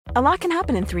A lot can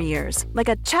happen in 3 years, like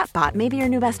a chatbot may be your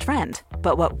new best friend.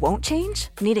 But what won't change?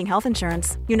 Needing health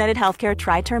insurance. United Healthcare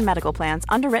Tri-Term Medical Plans,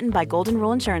 underwritten by Golden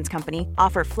Rule Insurance Company,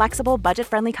 offer flexible,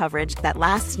 budget-friendly coverage that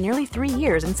lasts nearly 3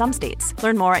 years in some states.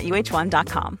 Learn more at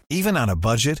uh1.com. Even on a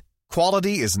budget,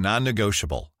 quality is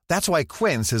non-negotiable. That's why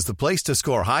Quince is the place to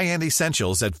score high-end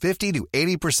essentials at 50 to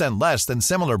 80% less than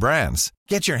similar brands.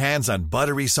 Get your hands on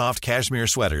buttery soft cashmere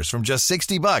sweaters from just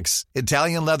 $60,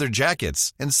 Italian leather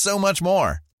jackets, and so much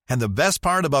more. And the best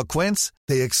part about Quince,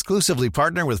 they exclusively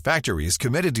partner with factories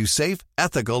committed to safe,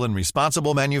 ethical, and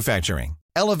responsible manufacturing.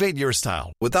 Elevate your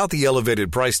style without the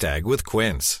elevated price tag with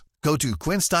Quince. Go to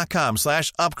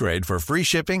quince.com/upgrade for free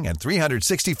shipping and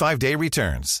 365-day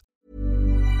returns.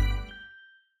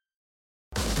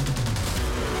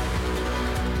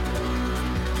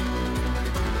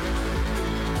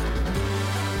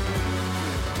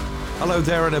 Hello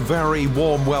there and a very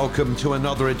warm welcome to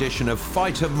another edition of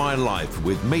Fight of My Life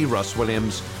with me, Russ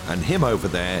Williams, and him over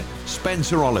there,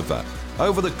 Spencer Oliver.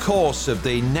 Over the course of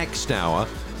the next hour,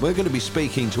 we're going to be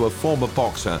speaking to a former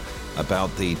boxer about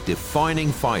the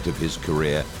defining fight of his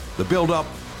career, the build-up,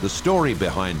 the story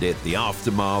behind it, the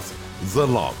aftermath, the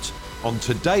lot. On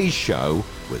today's show,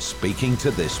 we're speaking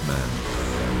to this man.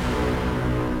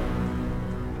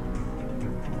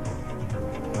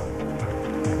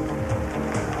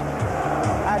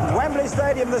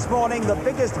 Stadium this morning, the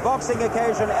biggest boxing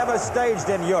occasion ever staged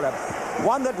in Europe.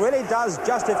 One that really does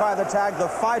justify the tag, the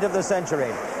fight of the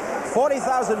century.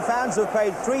 40,000 fans have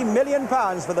paid £3 million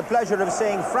for the pleasure of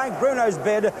seeing Frank Bruno's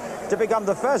bid to become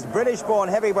the first British-born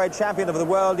heavyweight champion of the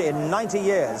world in 90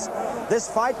 years. This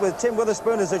fight with Tim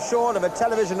Witherspoon is assured of a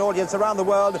television audience around the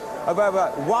world of over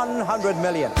 100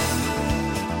 million.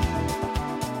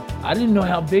 I didn't know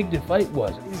how big the fight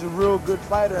was. He's a real good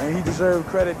fighter, and he deserves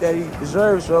credit that he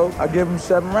deserves, so I give him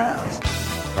 7 rounds.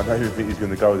 I don't even think he's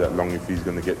going to go that long if he's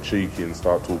going to get cheeky and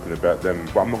start talking about them.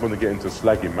 But I'm not going to get into a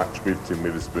slagging match with Tim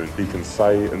Witherspoon. He can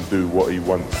say and do what he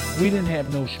wants. We didn't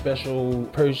have no special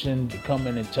person to come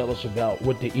in and tell us about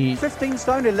what to eat. 15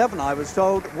 stone 11, I was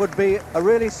told, would be a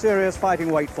really serious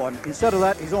fighting weight for him. Instead of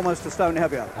that, he's almost a stone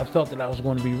heavier. I felt that I was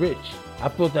going to be rich. I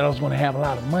thought that I was going to have a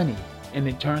lot of money. And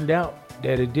it turned out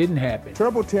that it didn't happen.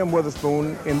 Terrible Tim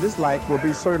Witherspoon in this life will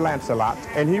be Sir Lancelot,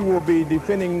 and he will be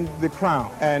defending the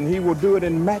crown, and he will do it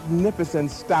in magnificent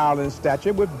style and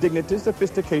stature with dignity,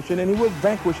 sophistication, and he will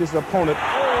vanquish his opponent.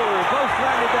 Oh, both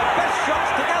landed their best shots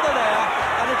together there,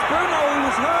 and it's Bruno who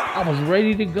was hurt. I was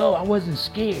ready to go. I wasn't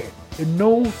scared. And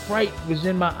no fright was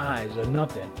in my eyes or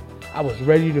nothing. I was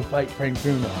ready to fight Frank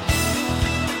Bruno.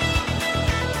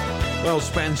 Well,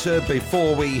 Spencer,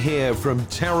 before we hear from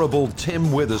terrible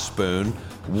Tim Witherspoon,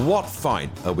 what fight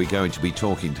are we going to be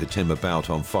talking to Tim about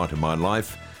on Fight of My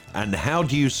Life? And how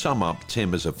do you sum up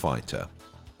Tim as a fighter?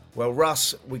 Well,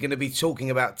 Russ, we're going to be talking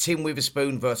about Tim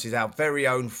Witherspoon versus our very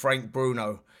own Frank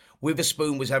Bruno.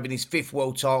 Witherspoon was having his 5th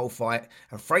world title fight,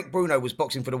 and Frank Bruno was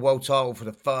boxing for the world title for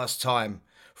the first time.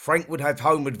 Frank would have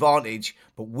home advantage,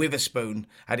 but Witherspoon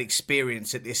had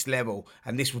experience at this level,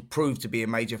 and this would prove to be a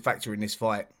major factor in this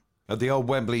fight. At the old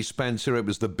Wembley, Spencer, it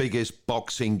was the biggest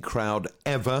boxing crowd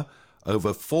ever,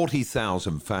 over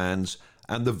 40,000 fans,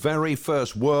 and the very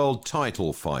first world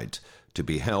title fight to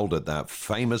be held at that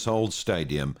famous old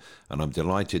stadium. And I'm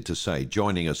delighted to say,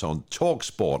 joining us on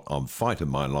TalkSport on Fight of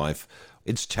My Life,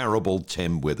 it's terrible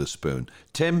Tim Witherspoon.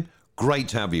 Tim, great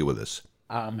to have you with us.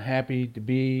 I'm happy to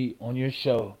be on your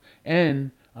show,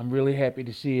 and I'm really happy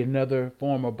to see another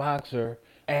former boxer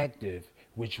active,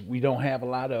 which we don't have a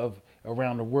lot of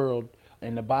around the world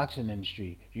in the boxing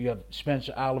industry. You have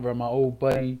Spencer Oliver, my old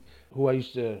buddy, who I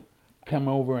used to come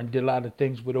over and did a lot of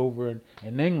things with over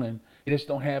in England. They just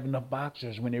don't have enough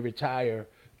boxers when they retire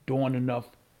doing enough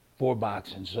for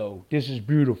boxing. So this is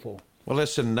beautiful. Well,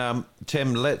 listen,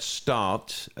 Tim, let's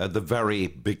start at the very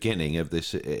beginning of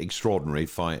this extraordinary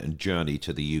fight and journey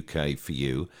to the UK for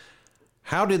you.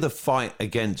 How did the fight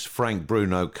against Frank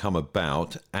Bruno come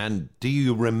about, and do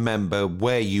you remember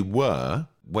where you were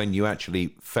when you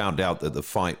actually found out that the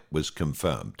fight was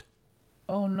confirmed?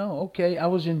 Oh, no, okay. I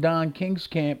was in Don King's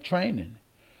camp training.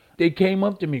 They came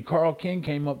up to me, Carl King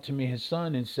came up to me, his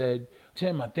son, and said,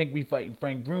 Tim, I think we fighting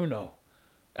Frank Bruno.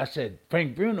 I said,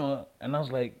 Frank Bruno? And I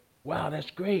was like, wow,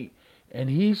 that's great. And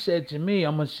he said to me,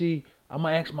 I'm going to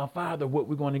ask my father what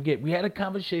we're going to get. We had a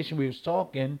conversation, we was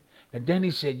talking, and then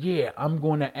he said, yeah, I'm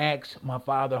going to ask my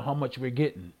father how much we're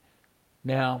getting.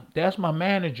 Now, that's my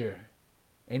manager.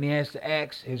 And he has to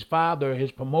ask his father,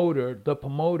 his promoter, the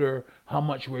promoter, how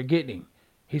much we're getting.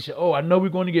 He said, oh, I know we're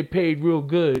going to get paid real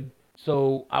good,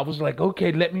 So I was like,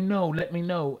 okay, let me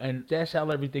know. And that's how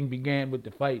everything began with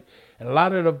the fight. And a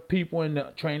lot of the people in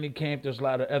the training camp, there's a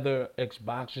lot of other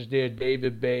ex-boxers there.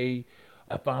 David Bay,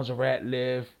 Alfonso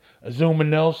Ratliff, Azuma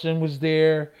Nelson was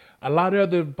there. A lot of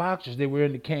other boxers, they were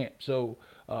in the camp. So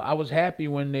I was happy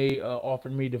when they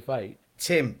offered me to fight.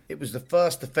 Tim, it was the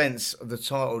first defence of the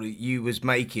title that you was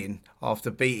making after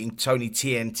beating Tony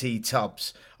TNT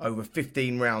Tubbs over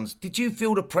 15 rounds. Did you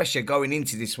feel the pressure going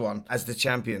into this one as the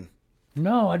champion?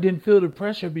 No, I didn't feel the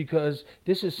pressure because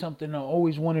this is something I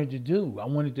always wanted to do. I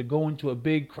wanted to go into a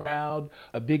big crowd,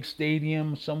 a big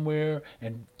stadium somewhere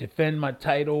and defend my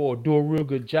title or do a real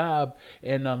good job.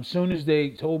 And as soon as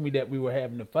they told me that we were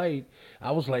having a fight,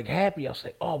 I was like happy. I was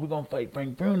like, oh, we're going to fight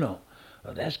Frank Bruno.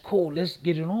 That's cool. Let's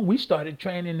get it on. We started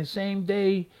training the same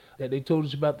day that they told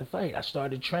us about the fight. I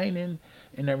started training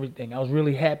and everything. I was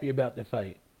really happy about the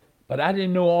fight. But I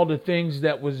didn't know all the things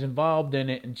that was involved in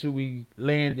it until we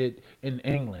landed in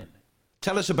England.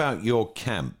 Tell us about your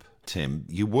camp, Tim.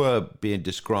 You were being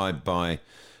described by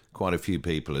quite a few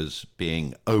people as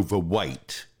being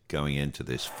overweight going into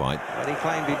this fight. But he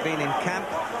claimed he'd been in camp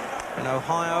in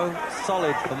Ohio,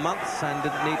 solid for months, and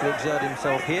didn't need to exert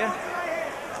himself here.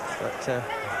 But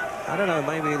I don't know,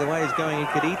 maybe the way he's going, he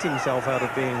could eat himself out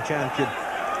of being champion.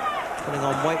 Putting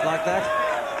on weight like that.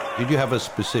 Did you have a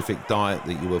specific diet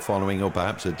that you were following, or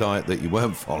perhaps a diet that you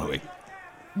weren't following?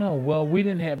 No, well, we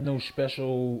didn't have no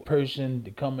special person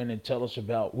to come in and tell us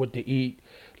about what to eat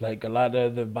like a lot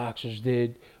of other boxers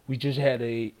did. We just had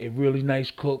a really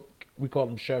nice cook. We called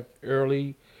him Chef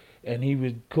Early, and he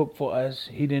would cook for us.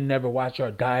 He didn't never watch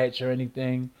our diets or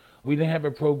anything. We didn't have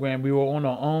a program. We were on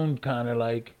our own, kind of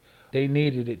like they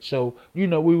needed it. So, we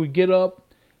would get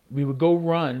up, we would go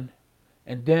run,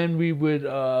 and then we would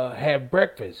have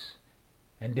breakfast.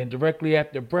 And then directly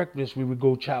after breakfast, we would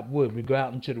go chop wood. We'd go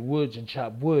out into the woods and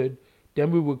chop wood.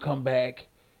 Then we would come back,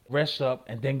 rest up,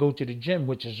 and then go to the gym,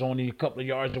 which is only a couple of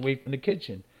yards away from the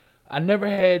kitchen. I never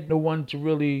had no one to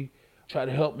really try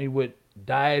to help me with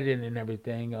dieting and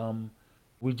everything.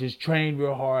 We just trained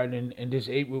real hard and just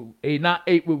not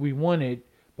ate what we wanted,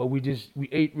 but we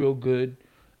ate real good,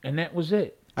 and that was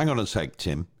it. Hang on a sec,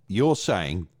 Tim. You're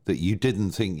saying that you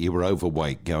didn't think you were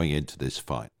overweight going into this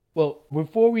fight. Well,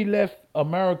 before we left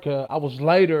America, I was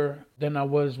lighter than I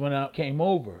was when I came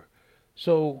over.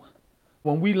 So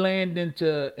when we landed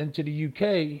into the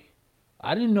UK,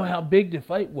 I didn't know how big the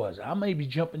fight was. I may be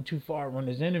jumping too far on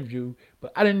this interview,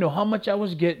 but I didn't know how much I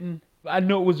was getting. I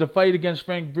knew it was a fight against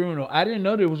Frank Bruno. I didn't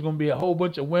know there was going to be a whole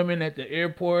bunch of women at the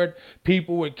airport,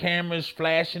 people with cameras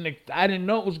flashing. I didn't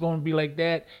know it was going to be like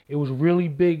that. It was a really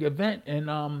big event,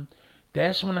 and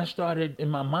that's when I started in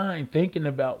my mind thinking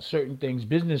about certain things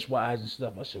business-wise and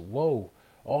stuff. I said, whoa,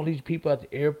 all these people at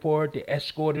the airport, they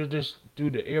escorted us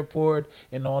through the airport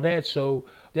and all that. So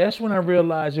that's when I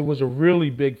realized it was a really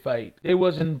big fight. They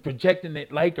wasn't projecting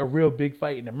it like a real big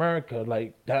fight in America,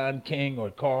 like Don King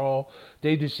or Carl.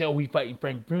 They just said, oh, we fighting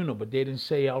Frank Bruno, but they didn't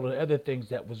say all the other things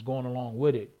that was going along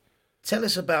with it. Tell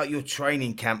us about your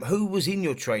training camp. Who was in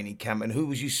your training camp and who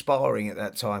was you sparring at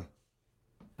that time?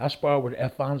 I sparred with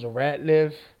Alfonso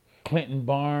Ratliff, Clinton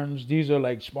Barnes. These are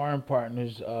like sparring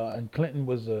partners. And Clinton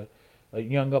was a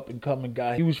young up-and-coming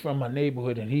guy. He was from my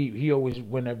neighborhood, and he always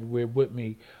went everywhere with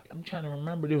me. I'm trying to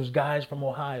remember. There was guys from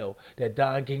Ohio that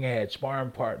Don King had,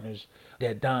 sparring partners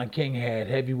that Don King had,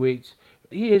 heavyweights.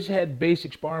 He has had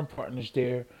basic sparring partners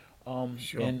there,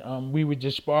 Sure. And we would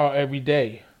just spar every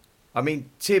day. I mean,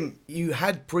 Tim, you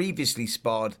had previously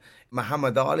sparred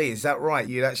Muhammad Ali, is that right?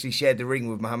 You'd actually shared the ring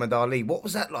with Muhammad Ali. What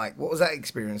was that like? What was that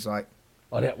experience like?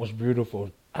 Oh, that was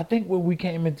beautiful. I think when we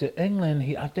came into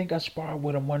England, I think I sparred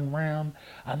with him one round.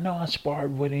 I know I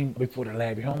sparred with him before the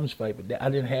Larry Holmes fight, but I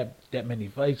didn't have that many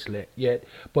fights yet.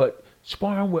 But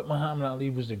sparring with Muhammad Ali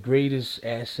was the greatest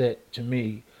asset to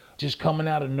me. Just coming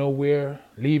out of nowhere,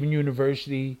 leaving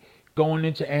university, going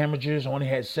into amateurs, only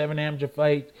had 7 amateur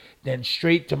fights, then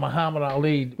straight to Muhammad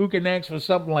Ali. Who can ask for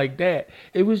something like that?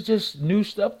 It was just new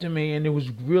stuff to me, and it was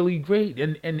really great.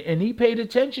 And he paid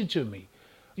attention to me.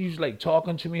 He was like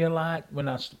talking to me a lot when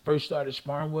I first started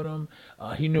sparring with him.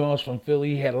 He knew I was from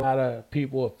Philly. He had a lot of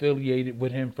people affiliated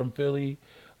with him from Philly.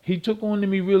 He took on to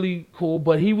me really cool,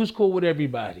 but he was cool with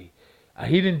everybody.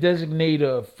 He didn't designate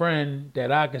a friend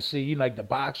that I could see, like the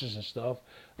boxers and stuff,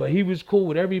 but he was cool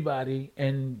with everybody,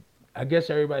 and I guess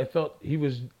everybody felt he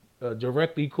was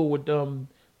directly cool with them.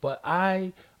 But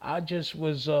I just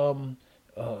was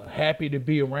happy to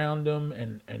be around him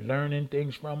and learning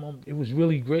things from him. It was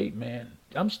really great, man.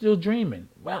 I'm still dreaming.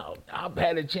 Wow, I've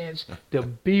had a chance to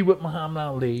be with Muhammad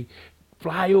Ali,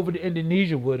 fly over to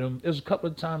Indonesia with him. There's a couple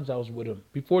of times I was with him.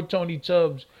 Before Tony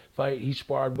Tubbs fight, he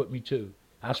sparred with me too.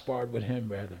 I sparred with him,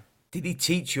 rather. Did he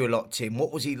teach you a lot, Tim?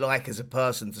 What was he like as a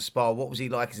person to spar? What was he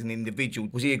like as an individual?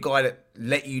 Was he a guy that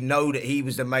let you know that he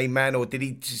was the main man, or did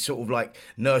he sort of like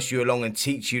nurse you along and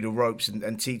teach you the ropes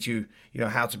and teach you,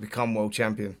 how to become world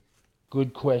champion?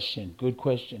 Good question. Good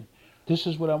question. This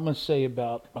is what I'm going to say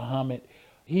about Muhammad.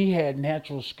 He had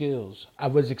natural skills. I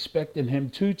was expecting him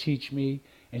to teach me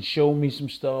and show me some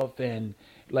stuff and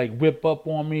like whip up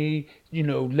on me,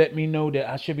 let me know that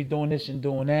I should be doing this and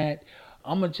doing that.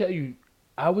 I'm going to tell you,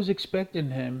 I was expecting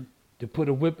him to put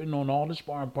a whipping on all the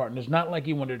sparring partners. Not like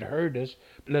he wanted to hurt us,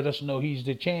 but let us know he's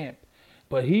the champ.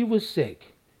 But he was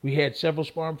sick. We had several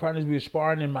sparring partners. We were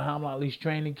sparring in Muhammad Ali's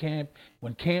training camp.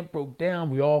 When camp broke down,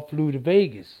 we all flew to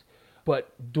Vegas.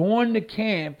 But during the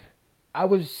camp, I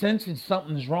was sensing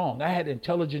something's wrong. I had an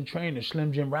intelligent trainer,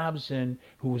 Slim Jim Robinson,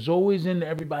 who was always into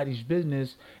everybody's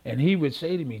business, and he would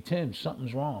say to me, Tim,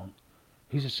 something's wrong.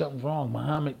 He said, something's wrong.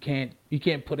 Muhammad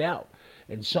can't put out.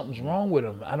 And something's wrong with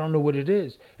him. I don't know what it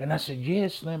is. And I said, yeah,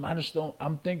 Slim,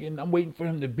 I'm waiting for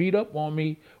him to beat up on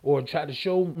me or try to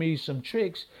show me some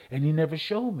tricks, and he never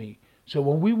showed me. So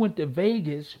when we went to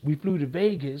Vegas, we flew to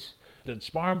Vegas, the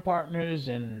sparring partners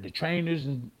and the trainers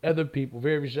and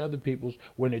various other people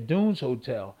were in the Dunes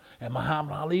Hotel, and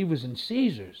Muhammad Ali was in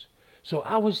Caesars. So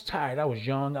I was tired. I was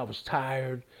young. I was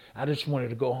tired. I just wanted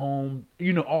to go home.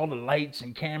 All the lights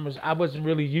and cameras, I wasn't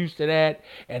really used to that.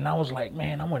 And I was like,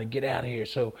 man, I want to get out of here.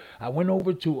 So I went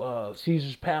over to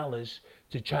Caesar's Palace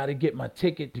to try to get my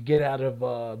ticket to get out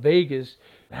of Vegas.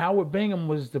 Howard Bingham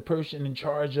was the person in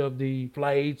charge of the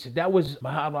flights. That was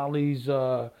Muhammad Ali's,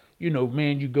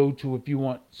 man you go to if you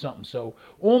want something. So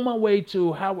on my way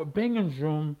to Howard Bingham's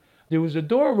room, there was a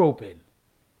door open.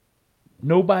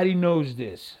 Nobody knows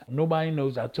this. Nobody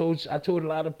knows. I told a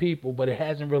lot of people, but it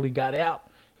hasn't really got out.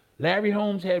 Larry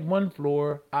Holmes had one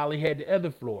floor, Ali had the other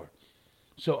floor.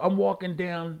 So I'm walking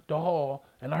down the hall,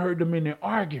 and I heard them in there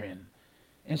arguing.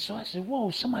 And so I said, whoa,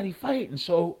 somebody fighting.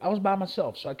 So I was by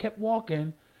myself. So I kept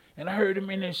walking, and I heard them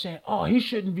in there saying, oh, he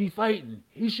shouldn't be fighting.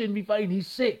 He shouldn't be fighting. He's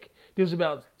sick. There was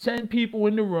about 10 people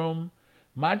in the room.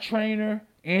 My trainer,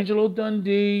 Angelo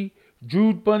Dundee,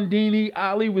 Drew Bundini,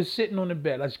 Ali was sitting on the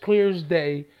bed. As clear as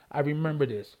day, I remember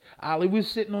this. Ali was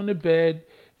sitting on the bed.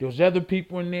 There was other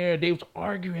people in there. They was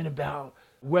arguing about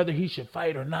whether he should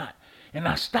fight or not. And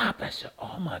I stopped. I said,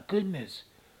 oh, my goodness.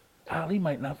 Ali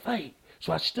might not fight.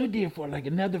 So I stood there for like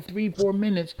another 3-4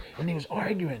 minutes, and they was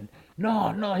arguing.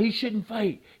 No, he shouldn't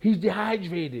fight. He's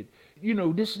dehydrated.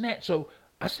 This and that. So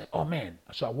I said, oh, man.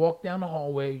 So I walked down the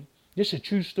hallway. This is a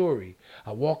true story.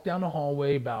 I walked down the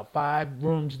hallway about 5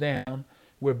 rooms down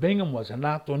where Bingham was. I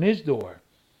knocked on his door.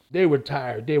 They were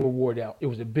tired. They were worn out. It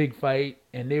was a big fight,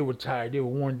 and they were tired. They were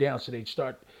worn down. So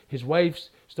his wife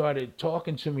started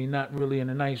talking to me, not really in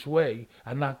a nice way.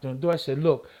 I knocked on the door. I said,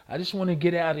 look, I just want to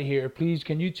get out of here. Please,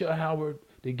 can you tell Howard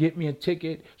to get me a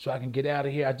ticket so I can get out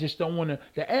of here? I just don't want to.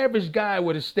 The average guy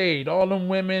would have stayed. All them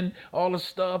women, all the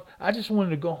stuff. I just wanted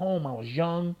to go home. I was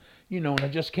young. And I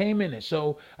just came in it.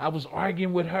 So I was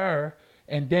arguing with her,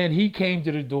 and then he came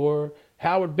to the door.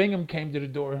 Howard Bingham came to the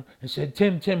door and said,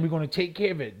 Tim, we're going to take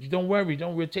care of it. Don't worry,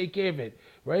 we'll take care of it,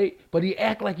 right? But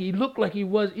he looked like he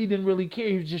didn't really care.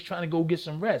 He was just trying to go get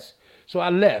some rest. So I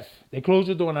left. They closed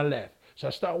the door and I left. So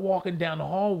I started walking down the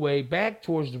hallway back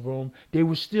towards the room. They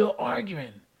were still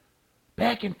arguing,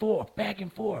 back and forth.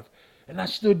 And I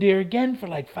stood there again for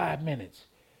like 5 minutes.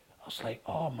 I was like,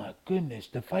 oh my goodness,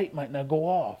 the fight might not go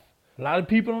off. A lot of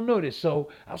people don't know this. So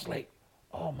I was like,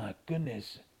 oh my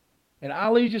goodness. And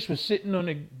Ali just was sitting on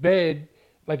the bed,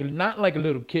 not like a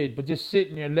little kid, but just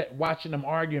sitting there watching them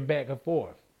arguing back and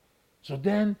forth. So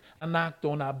then I knocked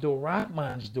on Abdul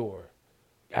Rahman's door.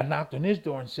 I knocked on his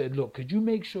door and said, look, could you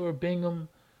make sure Bingham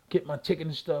get my ticket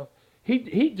and stuff?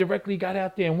 He directly got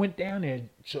out there and went down there.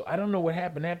 So I don't know what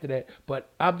happened after that, but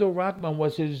Abdul Rahman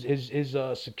was his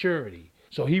security.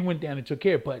 So he went down and took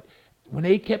care. But when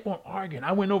they kept on arguing,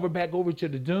 I went back over to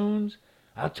the dunes.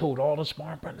 I told all the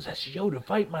sparring partners, I said, yo, the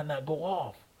fight might not go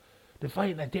off. The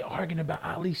fight, like they're arguing about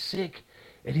Ali sick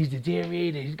and he's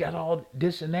deteriorated. He's got all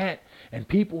this and that. And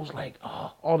people was like,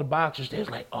 oh, all the boxers, they was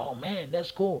like, oh man,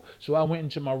 that's cool. So I went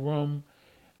into my room.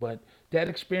 But that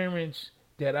experience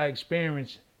that I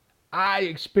experienced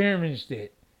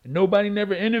it. And nobody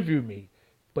never interviewed me.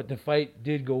 But the fight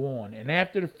did go on. And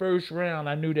after the first round,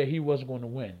 I knew that he wasn't going to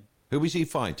win. Who was he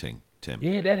fighting, Tim?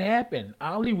 Yeah, that happened.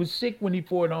 Ali was sick when he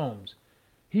fought Holmes.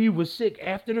 He was sick.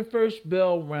 After the first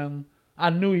bell rang, I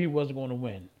knew he wasn't going to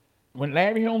win. When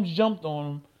Larry Holmes jumped on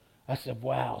him, I said,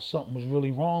 wow, something was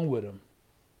really wrong with him.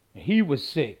 He was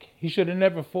sick. He should have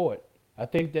never fought. I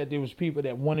think that there was people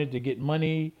that wanted to get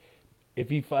money if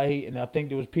he fight, and I think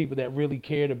there was people that really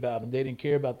cared about him. They didn't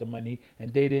care about the money,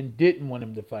 and they didn't want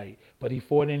him to fight, but he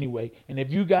fought anyway. And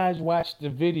if you guys watch the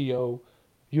video,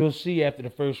 you'll see after the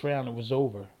first round it was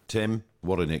over. Tim,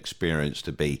 what an experience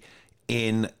to be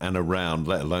in and around,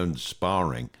 let alone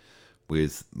sparring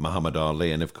with Muhammad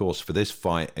Ali. And of course, for this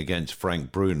fight against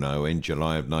Frank Bruno in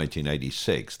July of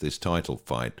 1986, this title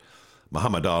fight,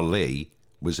 Muhammad Ali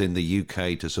was in the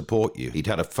UK to support you. He'd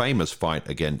had a famous fight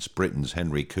against Britain's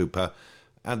Henry Cooper,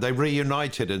 and they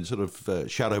reunited and sort of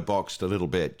shadow boxed a little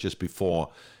bit just before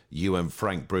you and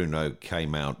Frank Bruno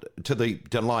came out, to the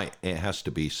delight, it has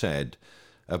to be said,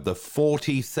 of the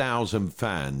 40,000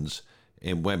 fans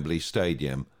in Wembley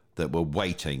Stadium that were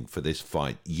waiting for this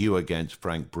fight. You against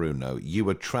Frank Bruno. You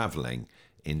were travelling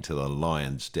into the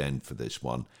Lion's Den for this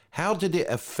one. How did it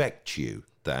affect you,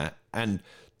 that? And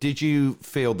did you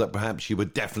feel that perhaps you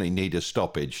would definitely need a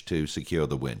stoppage to secure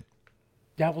the win?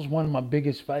 That was one of my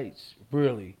biggest fights,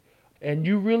 really. And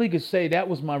you really could say that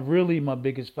was my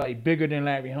biggest fight, bigger than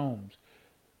Larry Holmes.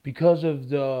 Because of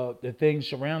the things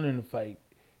surrounding the fight.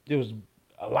 There was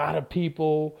a lot of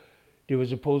people. There was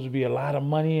supposed to be a lot of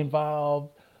money involved.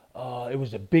 It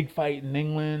was a big fight in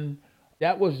England.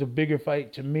 That was a bigger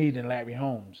fight to me than Larry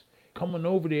Holmes. Coming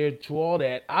over there to all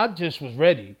that, I just was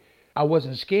ready. I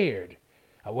wasn't scared.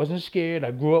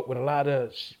 I grew up with a lot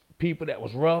of people that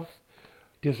was rough.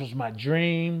 This was my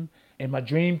dream, and my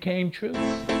dream came true.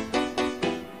 My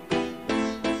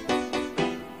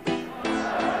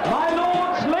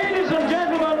lords, ladies and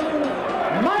gentlemen,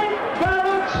 Mike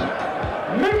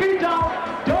Barrett, Mickey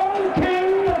Duff, Don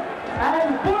King,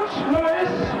 and Butch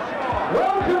Lewis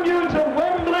welcome you to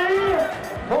Wembley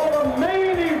for the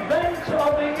main event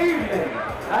of the evening.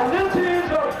 And this is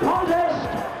a contest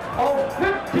of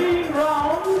 15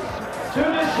 rounds to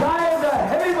decide the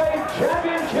heavyweight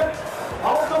championship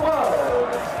of the world.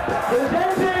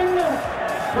 Presenting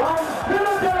from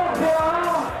Philadelphia,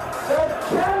 the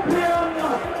champion,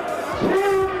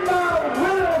 Tim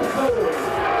Witherspoon.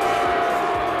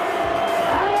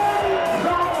 And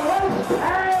from West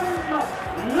Ham,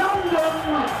 London,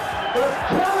 the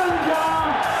challenger,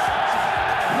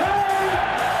 Frank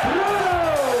Bruno.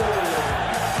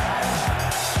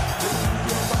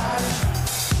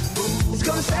 It's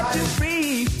gonna set you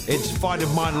free. It's Fight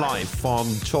of My Life on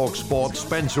TalkSport.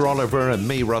 Spencer Oliver and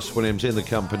me, Russ Williams, in the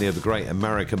company of the great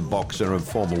American boxer and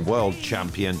former world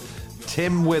champion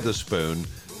Tim Witherspoon,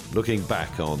 looking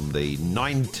back on the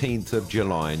 19th of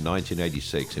July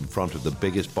 1986 in front of the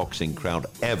biggest boxing crowd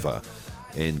ever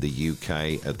in the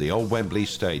UK at the old Wembley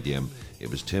Stadium. It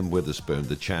was Tim Witherspoon,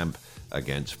 the champ,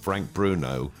 against Frank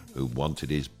Bruno, who wanted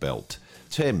his belt.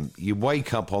 Tim, you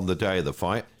wake up on the day of the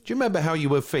fight. Do you remember how you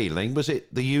were feeling? Was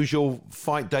it the usual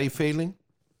fight day feeling?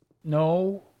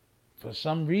 No. For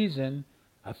some reason,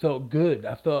 I felt good.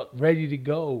 I felt ready to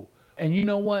go. And you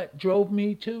know what drove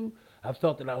me to? I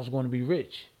felt that I was going to be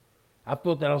rich. I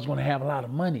felt that I was going to have a lot of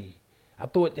money. I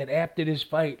thought that after this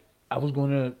fight, I was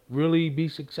going to really be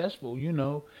successful, you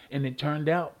know. And it turned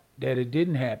out that it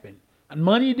didn't happen.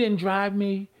 Money didn't drive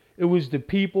me. It was the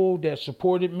people that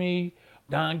supported me.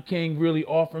 Don King really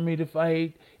offered me to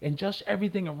fight, and just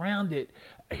everything around it.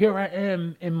 Here I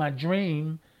am in my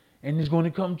dream, and it's going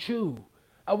to come true.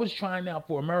 I was trying out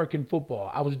for American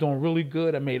football. I was doing really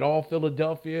good. I made all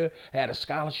Philadelphia. I had a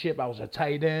scholarship. I was a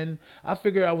tight end. I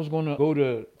figured I was going to go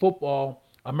to football,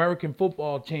 American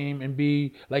football team, and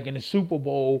be like in the Super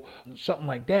Bowl, something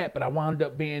like that. But I wound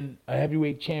up being a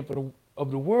heavyweight champ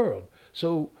of the world.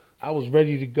 So I was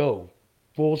ready to go,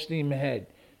 full steam ahead.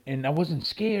 And I wasn't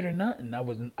scared or nothing.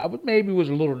 I maybe was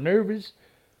a little nervous,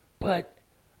 but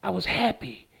I was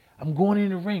happy. I'm going in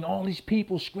the ring, all these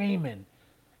people screaming.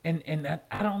 And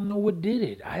I don't know what did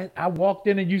it. I walked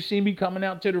in and you see me coming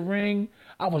out to the ring.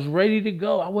 I was ready to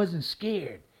go. I wasn't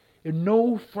scared. And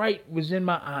no fright was in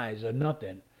my eyes or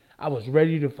nothing. I was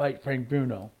ready to fight Frank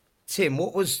Bruno. Tim,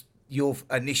 what was your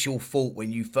initial thought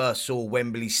when you first saw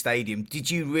Wembley Stadium? Did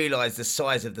you realise the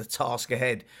size of the task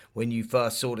ahead when you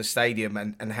first saw the stadium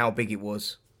and how big it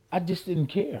was? I just didn't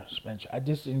care, Spencer. I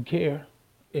just didn't care.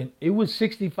 And it was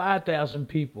 65,000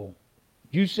 people.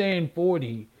 You saying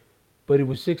 40, but it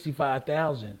was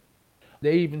 65,000.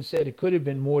 They even said it could have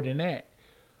been more than that.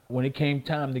 When it came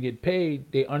time to get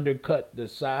paid, they undercut the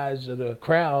size of the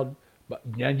crowd. But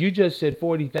now you just said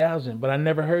 40,000, but I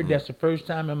never heard that's the first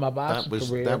time in my boxing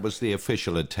career. That was the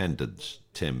official attendance,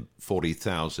 Tim,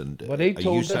 40,000. Well, they told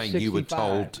Are you us saying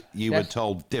 65. you were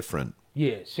told different?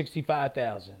 Yeah,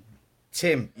 65,000.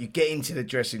 Tim, you get into the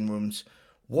dressing rooms.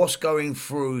 What's going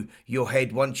through your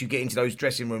head once you get into those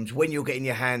dressing rooms, when you're getting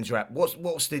your hands wrapped?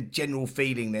 What's the general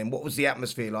feeling then? What was the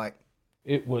atmosphere like?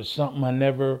 It was something I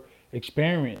never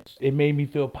experience. It made me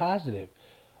feel positive.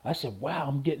 I said, wow,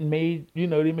 I'm getting made,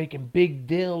 they're making big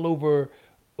deal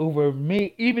over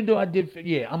me, even though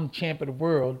I'm champ of the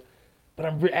world, but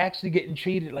I'm actually getting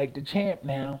treated like the champ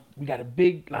now. We got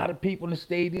a lot of people in the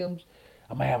stadiums.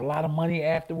 I'm going to have a lot of money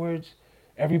afterwards.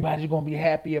 Everybody's going to be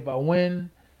happy if I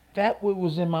win. That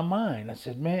was in my mind. I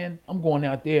said, man, I'm going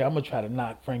out there. I'm going to try to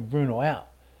knock Frank Bruno out.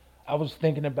 I was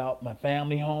thinking about my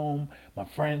family home, my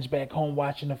friends back home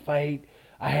watching the fight.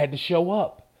 I had to show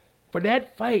up. For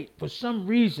that fight, for some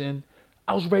reason,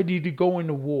 I was ready to go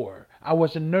into war. I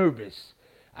wasn't nervous.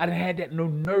 I didn't have no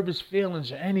nervous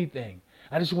feelings or anything.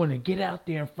 I just wanted to get out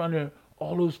there in front of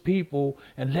all those people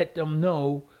and let them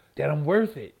know that I'm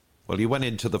worth it. Well, you went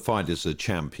into the fight as a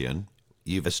champion.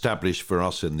 You've established for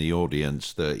us in the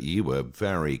audience that you were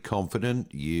very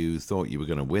confident. You thought you were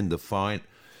going to win the fight.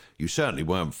 You certainly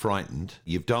weren't frightened.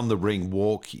 You've done the ring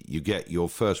walk. You get your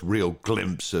first real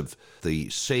glimpse of the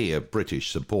sea of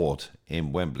British support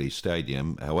in Wembley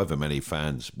Stadium, however many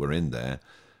fans were in there.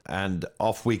 And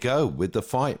off we go with the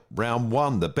fight. Round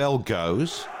one, the bell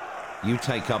goes. You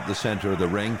take up the centre of the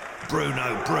ring.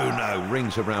 Bruno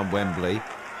rings around Wembley.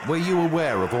 Were you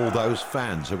aware of all those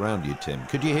fans around you, Tim?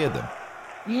 Could you hear them?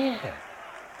 Yeah,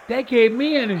 that gave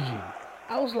me energy.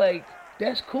 I was like,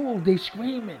 that's cool. They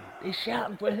screaming. They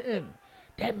shouting for him.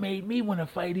 That made me want to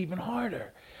fight even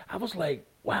harder. I was like,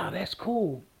 wow, that's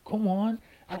cool. Come on.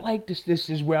 I like this. This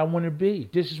is where I want to be.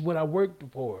 This is what I worked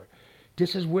for.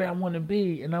 This is where I want to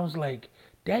be. And I was like,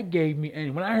 that gave me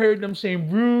energy. When I heard them saying,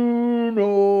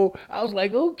 Bruno, I was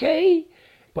like, okay.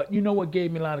 But you know what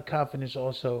gave me a lot of confidence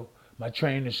also? My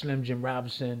trainer, Slim Jim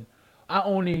Robinson. I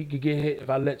only could get hit if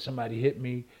I let somebody hit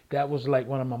me. That was like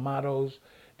one of my mottos.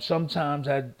 Sometimes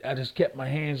I just kept my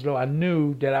hands low. I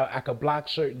knew that I could block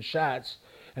certain shots,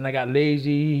 and I got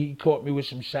lazy. He caught me with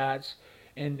some shots.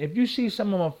 And if you see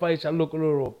some of my fights, I look a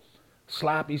little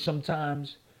sloppy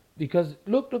sometimes because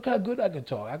look how good I can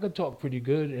talk. I can talk pretty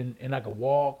good, and I can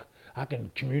walk. I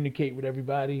can communicate with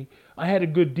everybody. I had a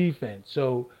good defense.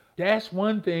 So that's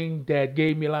one thing that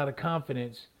gave me a lot of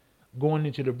confidence going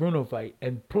into the Bruno fight.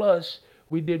 And plus,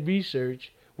 we did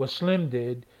research, what Slim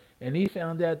did, and he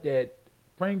found out that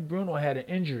Frank Bruno had an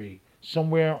injury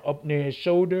somewhere up near his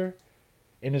shoulder,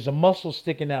 and there's a muscle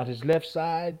sticking out his left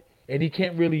side, and he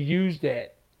can't really use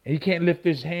that. And he can't lift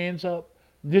his hands up.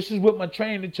 This is what my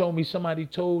trainer told me. Somebody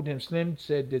told him, Slim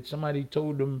said that somebody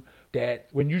told him that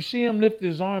when you see him lift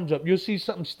his arms up, you'll see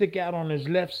something stick out on his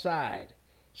left side.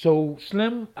 So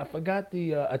Slim, I forgot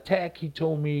the attack he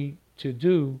told me to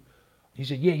do. He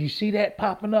said, yeah, you see that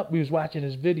popping up? We was watching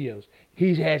his videos.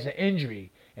 He has an injury,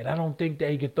 and I don't think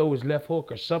that he could throw his left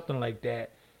hook or something like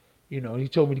that. He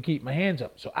told me to keep my hands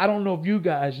up. So I don't know if you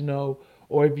guys know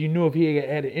or if you knew if he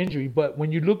had an injury, but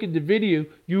when you look at the video,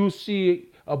 you'll see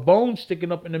a bone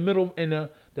sticking up in the middle, in the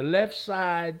left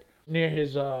side near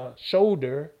his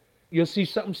shoulder. You'll see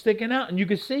something sticking out, and you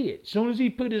can see it. As soon as he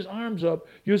put his arms up,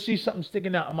 you'll see something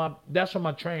sticking out. That's what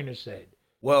my trainer said.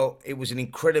 Well, it was an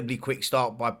incredibly quick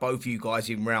start by both of you guys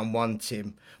in round one,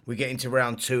 Tim. We get into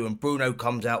round two, and Bruno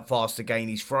comes out fast again.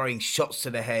 He's throwing shots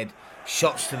to the head,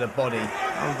 shots to the body.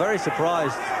 I'm very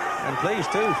surprised and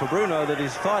pleased too for Bruno that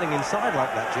he's fighting inside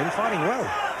like that, Jim, fighting well.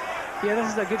 Yeah,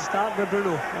 this is a good start for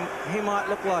Bruno. And he might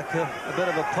look like a bit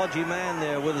of a podgy man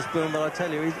there with a spoon, but I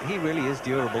tell you, he really is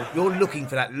durable. You're looking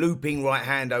for that looping right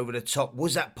hand over the top.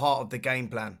 Was that part of the game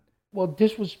plan? Well,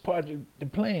 this was part of the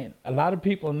plan. A lot of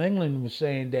people in England were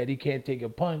saying that he can't take a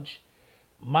punch.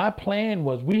 My plan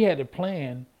was, we had a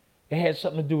plan. It had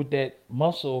something to do with that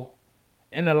muscle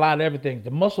and a lot of everything.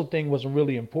 The muscle thing wasn't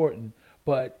really important,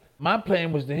 but my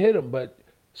plan was to hit him. But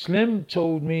Slim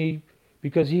told me,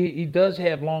 because he does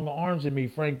have longer arms than me,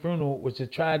 Frank Bruno, was to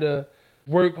try to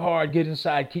work hard, get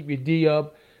inside, keep your D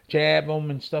up, jab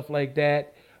him and stuff like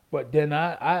that. But then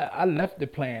I left the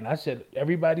plan. I said,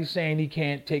 everybody's saying he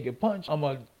can't take a punch. I'm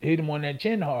going to hit him on that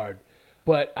chin hard.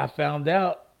 But I found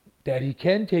out that he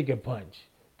can take a punch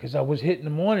because I was hitting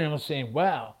him on it and I was saying,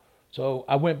 wow. So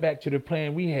I went back to the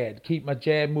plan we had, keep my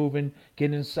jab moving,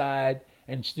 get inside,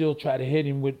 and still try to hit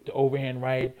him with the overhand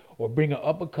right or bring an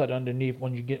uppercut underneath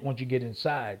once you get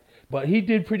inside. But he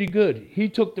did pretty good. He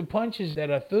took the punches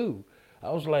that I threw.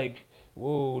 I was like,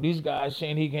 whoa, these guys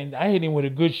saying he can. I hit him with a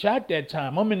good shot that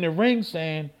time. I'm in the ring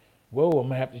saying, whoa, I'm going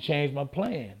to have to change my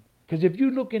plan. Because if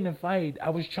you look in the fight, I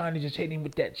was trying to just hit him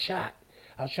with that shot.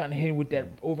 I was trying to hit him with that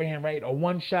overhand right or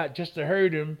one shot just to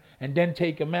hurt him and then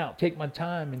take him out. Take my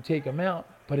time and take him out,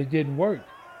 but it didn't work.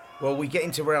 Well, we get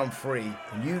into round three,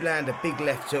 and you land a big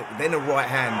left hook, then a right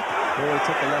hand. Well, he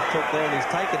took a left hook there, and he's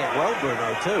taken it well,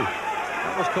 Bruno, too.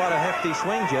 That was quite a hefty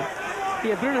swing, Jim.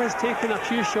 Yeah, Bruno has taken a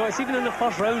few shots, even in the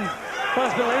first round. Well,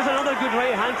 there's another good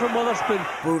right hand from Witherspoon.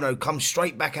 Bruno comes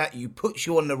straight back at you, puts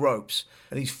you on the ropes,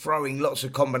 and he's throwing lots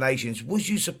of combinations. Was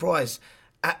you surprised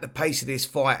at the pace of this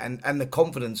fight and the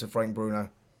confidence of Frank Bruno?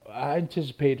 I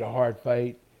anticipated a hard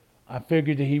fight. I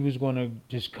figured that he was going to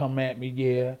just come at me,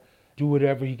 do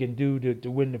whatever he can do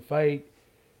to win the fight.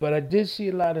 But I did see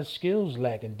a lot of skills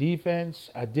lacking. Defense,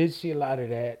 I did see a lot of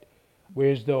that.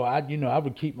 Whereas though I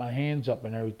would keep my hands up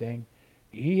and everything.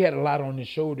 He had a lot on his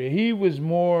shoulder. He was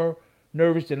more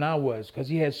nervous than I was because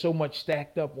he had so much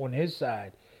stacked up on his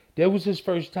side. That was his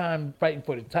first time fighting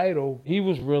for the title. He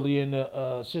was really in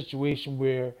a situation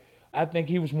where I think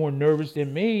he was more nervous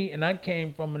than me, and I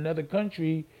came from another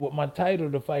country with my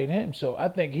title to fight him. So I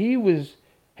think he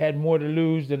had more to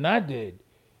lose than I did.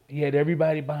 He had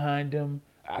everybody behind him.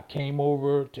 I came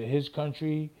over to his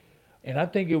country, and I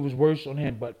think it was worse on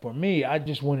him. But for me, I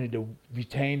just wanted to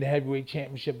retain the heavyweight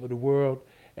championship of the world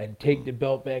and take the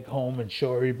belt back home and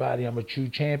show everybody I'm a true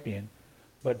champion.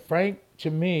 But Frank,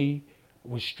 to me,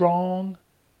 was strong.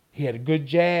 He had a good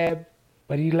jab,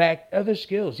 but he lacked other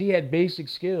skills. He had basic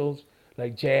skills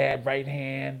like jab, right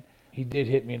hand. He did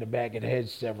hit me in the back of the head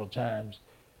several times.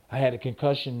 I had a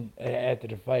concussion after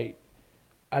the fight.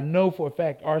 I know for a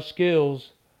fact our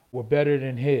skills were better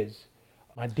than his.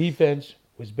 My defense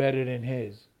was better than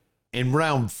his. In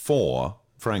round 4,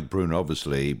 Frank Bruno,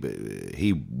 obviously,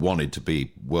 he wanted to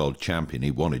be world champion.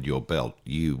 He wanted your belt.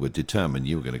 You were determined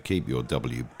you were going to keep your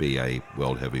WBA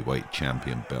World Heavyweight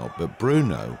Champion belt. But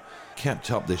Bruno kept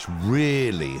up this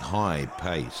really high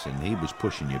pace, and he was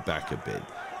pushing you back a bit.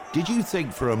 Did you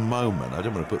think for a moment, I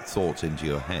don't want to put thoughts into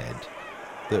your head,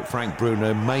 that Frank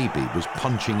Bruno maybe was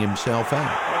punching himself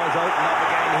out? Well, he's opened up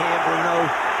again here,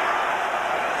 Bruno.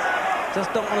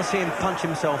 Just don't want to see him punch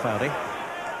himself out, eh?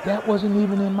 That wasn't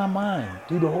even in my mind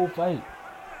through the whole fight.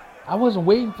 I wasn't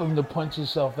waiting for him to punch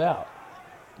himself out.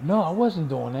 No, I wasn't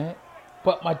doing that.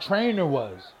 But my trainer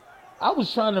was. I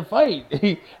was trying to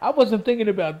fight. I wasn't thinking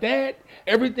about that.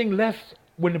 Everything left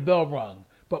when the bell rung.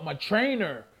 But my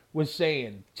trainer was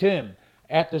saying, Tim,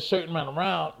 after a certain amount of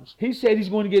rounds, he said he's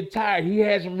going to get tired. He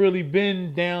hasn't really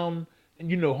been down,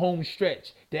 home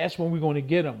stretch. That's when we're going to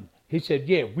get him. He said,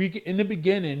 in the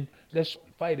beginning, let's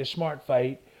fight a smart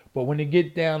fight. But when they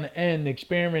get down the end, the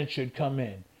experience should come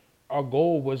in. Our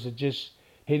goal was to just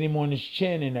hit him on his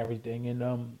chin and everything.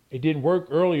 And it didn't work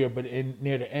earlier, but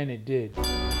near the end it did.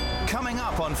 Coming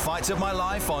up on Fight of My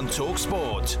Life on Talk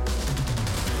Sport.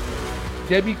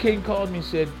 Debbie King called me and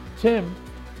said, Tim,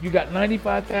 you got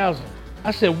 95,000.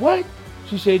 I said, what?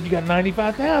 She said, you got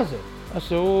 95,000. I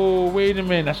said, oh, wait a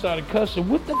minute. I started cussing.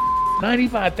 What the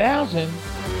 95,000?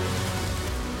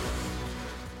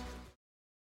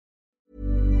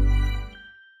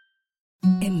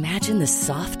 Imagine the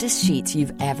softest sheets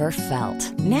you've ever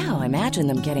felt. Now imagine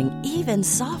them getting even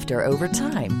softer over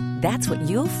time. That's what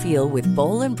you'll feel with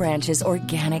Boll & Branch's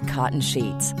organic cotton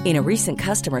sheets. In a recent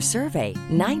customer survey,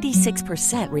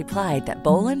 96% replied that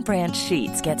Boll & Branch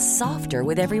sheets get softer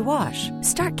with every wash.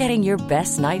 Start getting your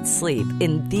best night's sleep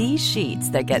in these sheets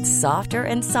that get softer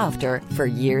and softer for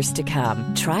years to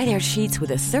come. Try their sheets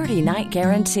with a 30-night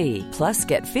guarantee. Plus,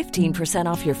 get 15%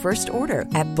 off your first order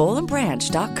at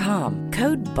bollandbranch.com.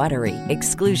 Code BUTTERY.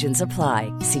 Exclusions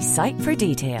apply. See site for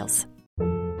details.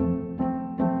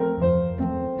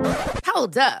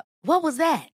 Hold up. What was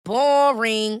that?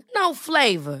 Boring. No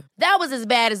flavor. That was as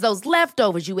bad as those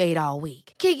leftovers you ate all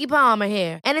week. Keke Palmer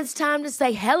here. And it's time to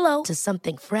say hello to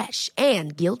something fresh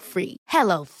and guilt-free.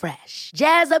 Hello Fresh.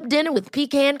 Jazz up dinner with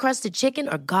pecan-crusted chicken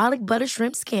or garlic butter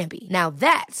shrimp scampi. Now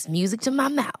that's music to my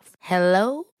mouth.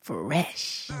 Hello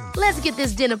Fresh. Let's get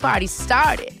this dinner party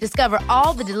started. Discover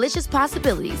all the delicious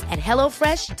possibilities at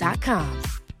HelloFresh.com.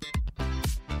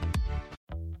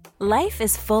 Life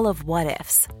is full of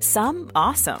what-ifs. Some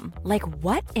awesome, like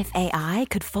what if AI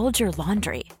could fold your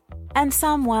laundry? And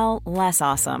some, well, less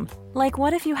awesome, like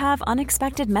what if you have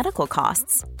unexpected medical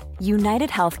costs?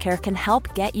 United Healthcare can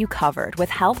help get you covered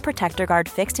with Health Protector Guard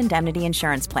fixed indemnity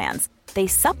insurance plans. They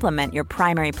supplement your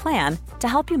primary plan to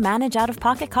help you manage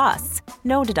out-of-pocket costs.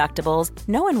 No deductibles,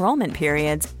 no enrollment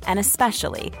periods, and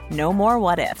especially no more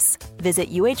what-ifs.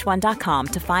 Visit uh1.com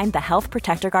to find the Health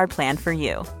Protector Guard plan for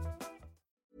you.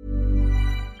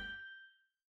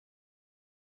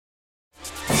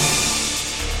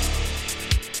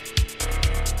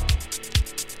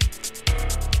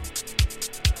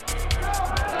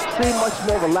 Seemed much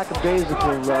more of a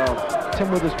lackadaisical Tim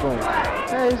Witherspoon.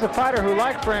 Yeah, he's a fighter who,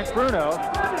 like Frank Bruno,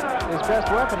 his best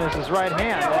weapon is his right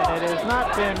hand, and it has not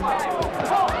been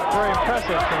very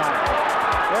impressive tonight.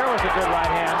 There was a good right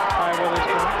hand by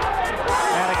Witherspoon.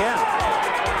 And again.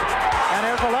 And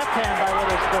there's a left hand by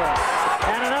Witherspoon.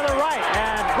 And another right,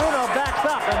 and Bruno backs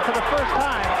up. and for the first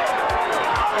time,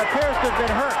 appears to have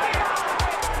been hurt.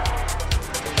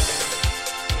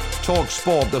 Talk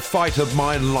Sport, the fight of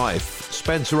my life.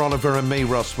 Spencer Oliver and me,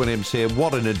 Russ Williams here.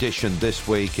 What an edition this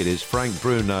week. It is Frank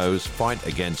Bruno's fight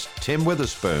against Tim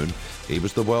Witherspoon. He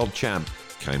was the world champ,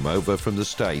 came over from the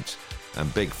States,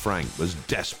 and Big Frank was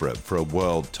desperate for a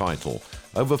world title.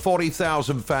 Over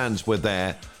 40,000 fans were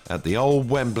there at the old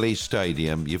Wembley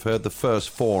Stadium. You've heard the first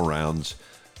 4 rounds.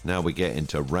 Now we get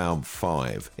into round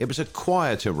 5. It was a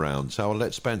quieter round, so I'll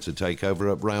let Spencer take over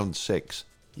at round 6.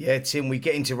 Yeah, Tim, we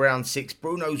get into round 6.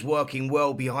 Bruno's working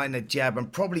well behind the jab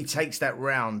and probably takes that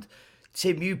round.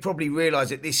 Tim, you probably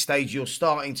realise at this stage you're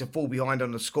starting to fall behind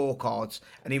on the scorecards.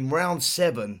 And in round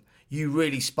 7, you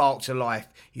really spark to life.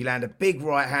 You land a big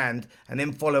right hand and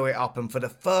then follow it up. And for the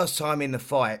first time in the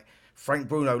fight, Frank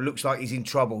Bruno looks like he's in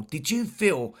trouble. Did you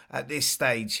feel at this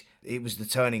stage it was the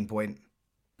turning point?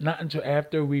 Not until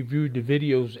after we viewed the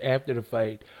videos after the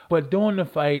fight. But during the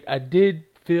fight, I did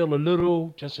feel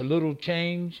just a little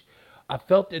change. I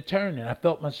felt it turning. I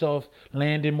felt myself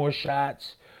landing more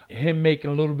shots, him making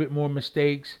a little bit more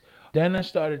mistakes. Then I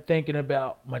started thinking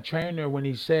about my trainer when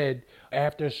he said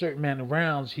after a certain amount of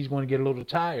rounds, he's going to get a little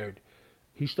tired.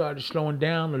 He started slowing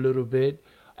down a little bit.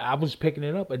 I was picking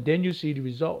it up, and then you see the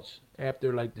results.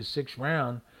 After like the 6th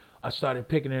round, I started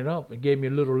picking it up. It gave me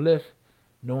a little lift,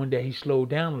 knowing that he slowed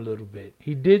down a little bit.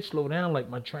 He did slow down like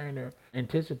my trainer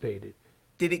anticipated.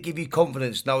 Did it give you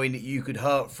confidence knowing that you could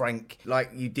hurt Frank like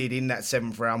you did in that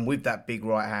 7th round with that big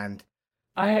right hand?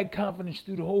 I had confidence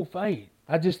through the whole fight.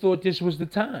 I just thought this was the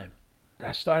time.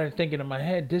 I started thinking in my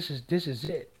head, this is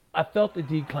it. I felt the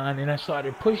decline and I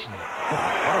started pushing it.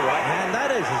 What a right hand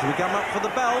that is as we come up for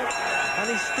the bell. And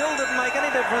he still didn't make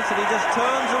any difference, and he just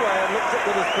turns away and looks at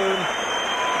Witherspoon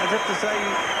as if to say,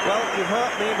 well, you've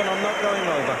hurt me, but I'm not going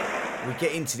over. We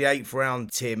get into the 8th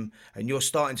round, Tim, and you're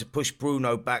starting to push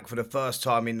Bruno back for the first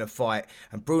time in the fight,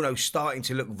 and Bruno's starting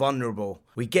to look vulnerable.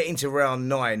 We get into round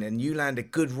 9, and you land a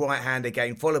good right hand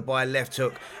again, followed by a left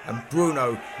hook, and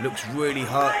Bruno looks really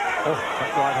hurt. Oh,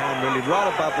 that right hand really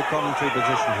right above the commentary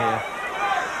position here.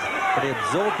 But he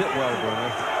absorbed it well,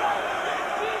 Bruno.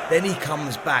 Then he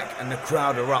comes back and the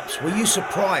crowd erupts. Were you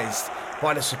surprised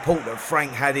by the support that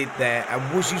Frank had it there?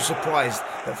 And was you surprised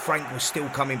that Frank was still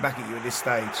coming back at you at this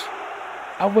stage?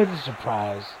 I wasn't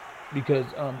surprised because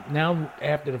now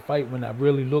after the fight, when I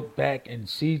really look back and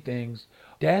see things,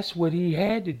 that's what he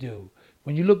had to do.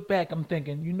 When you look back, I'm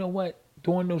thinking, you know what?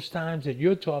 During those times that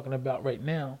you're talking about right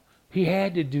now, he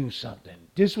had to do something.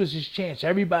 This was his chance.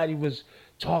 Everybody was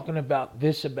talking about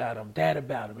this about him, that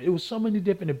about him. It was so many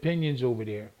different opinions over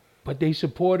there. But they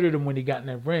supported him when he got in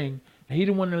that ring. And he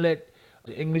didn't want to let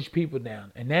the English people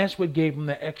down. And that's what gave him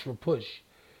the extra push.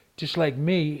 Just like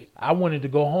me, I wanted to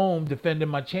go home defending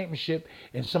my championship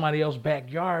in somebody else's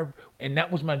backyard. And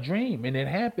that was my dream. And it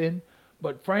happened.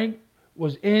 But Frank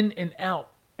was in and out.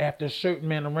 After a certain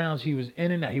amount of rounds, he was in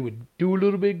and out. He would do a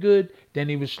little bit good, then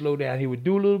he would slow down. He would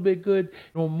do a little bit good.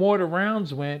 The more the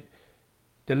rounds went,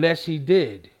 the less he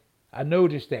did. I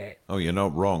noticed that. Oh, you're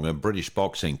not wrong. And British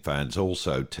boxing fans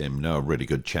also, Tim, know a really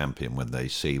good champion when they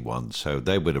see one. So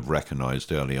they would have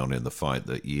recognised early on in the fight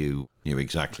that you knew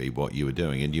exactly what you were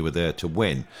doing and you were there to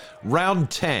win. Round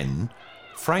 10,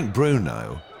 Frank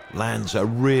Bruno lands a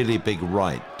really big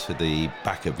right to the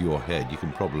back of your head. You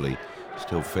can probably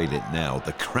still feel it now.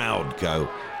 The crowd go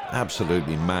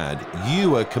absolutely mad.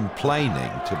 You are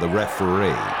complaining to the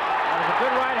referee. That was a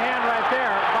good right hand right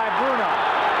there by Bruno.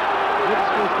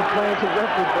 Witherspoon complaining to the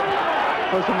referee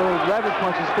for some of those rabbit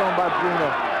punches thrown by Bruno.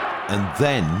 And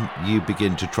then you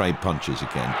begin to trade punches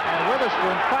again. And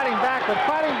Witherspoon fighting back, but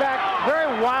fighting back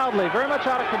very wildly, very much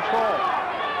out of control.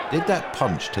 Did that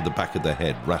punch to the back of the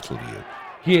head rattle you?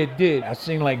 Yeah, it did. I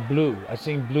seen like blue.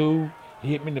 He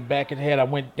hit me in the back of the head. I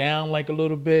went down like a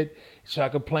little bit, so I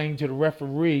complained to the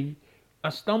referee.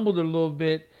 I stumbled a little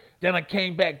bit. Then I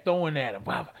came back throwing at him.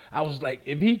 Wow. I was like,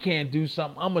 if he can't do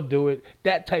something, I'm going to do it.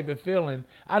 That type of feeling.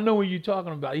 I know what you're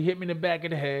talking about. He hit me in the back of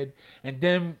the head. And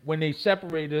then when they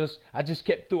separated us, I just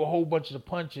kept through a whole bunch of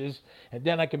punches. And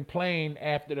then I complained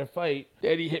after the fight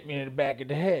that he hit me in the back of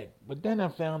the head. But then I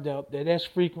found out that that's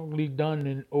frequently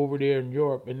done over there in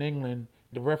Europe and England.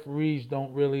 The referees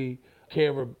don't really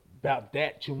care about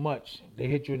that too much. They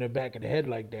hit you in the back of the head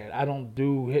like that. I don't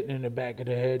do hitting in the back of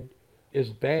the head. It's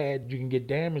bad. You can get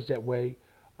damaged that way.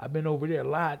 I've been over there a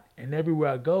lot, and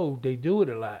everywhere I go, they do it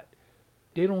a lot.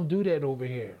 They don't do that over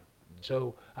here.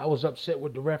 So I was upset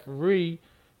with the referee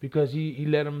because he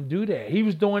let him do that. He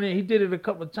was doing it. He did it a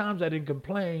couple of times. I didn't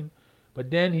complain. But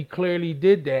then he clearly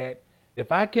did that.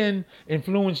 If I can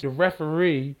influence the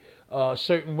referee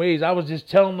certain ways. I was just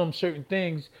telling him certain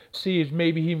things, see if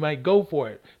maybe he might go for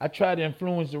it. I tried to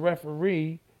influence the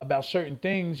referee about certain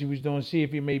things he was doing, see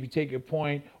if he maybe take a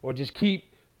point or just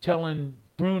keep telling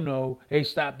Bruno, hey,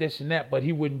 stop this and that, but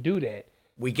he wouldn't do that.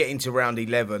 We get into round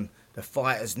 11. The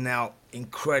fight is now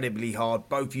incredibly hard.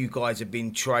 Both you guys have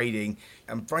been trading,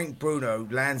 and Frank Bruno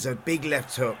lands a big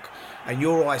left hook, and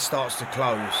your eye starts to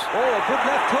close. Oh, a good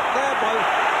left hook there by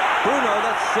Bruno.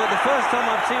 That's the first time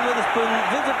I've seen Witherspoon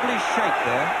visibly shake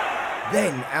there.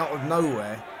 Then, out of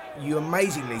nowhere, you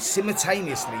amazingly,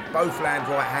 simultaneously, both land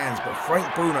right hands, but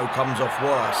Frank Bruno comes off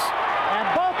worse.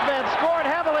 And both men scored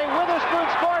heavily. Witherspoon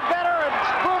scored better, and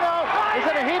Bruno is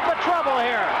in a heap of trouble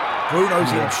here.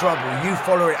 Bruno's in trouble. You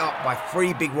follow it up by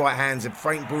 3 big right hands, and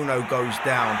Frank Bruno goes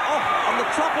down. Oh, on the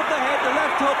top of the head, the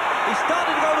left hook. He's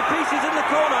starting to go to pieces in the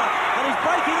corner, and he's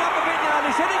breaking up a bit now.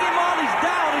 And he's hitting him on. He's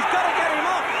down. He's got to get him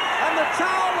up. And the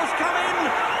towel has come in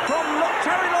from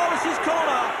Terry Lawless's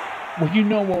corner. Well, you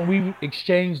know, when we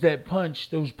exchanged that punch,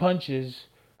 those punches,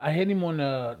 I hit him on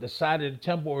the side of the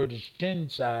temple or the shin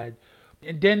side.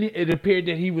 And then it appeared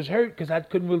that he was hurt because I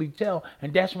couldn't really tell.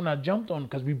 And that's when I jumped on him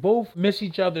because we both missed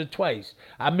each other twice.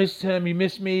 I missed him, he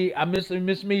missed me. I missed him, he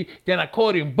missed me. Then I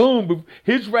caught him. Boom.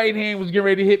 His right hand was getting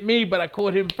ready to hit me, but I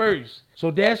caught him first.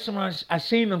 So that's when I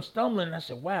seen him stumbling. And I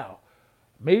said, wow,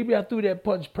 maybe I threw that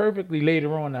punch perfectly.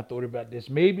 Later on, I thought about this.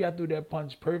 Maybe I threw that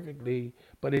punch perfectly,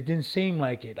 but it didn't seem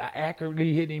like it. I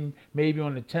accurately hit him maybe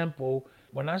on the temple.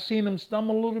 When I seen him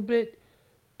stumble a little bit,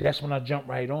 that's when I jumped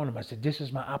right on him. I said, this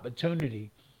is my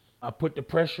opportunity. I put the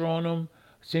pressure on him.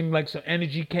 Seemed like some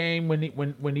energy came when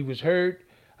he was hurt.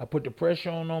 I put the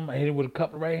pressure on him. I hit him with a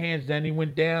couple of right hands. Then he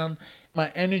went down. My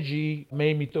energy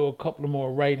made me throw a couple of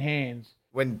more right hands.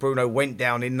 When Bruno went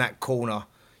down in that corner,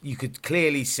 you could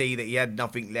clearly see that he had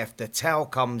nothing left. The towel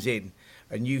comes in,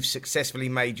 and you've successfully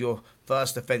made your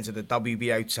first defence of the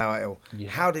WBO title.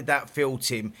 Yeah. How did that feel,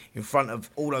 Tim, in front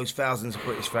of all those thousands of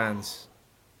British fans?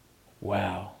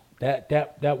 Wow,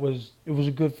 it was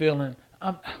a good feeling.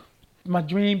 My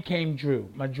dream came true.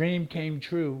 My dream came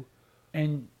true,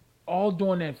 and all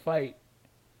during that fight,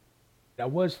 I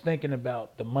was thinking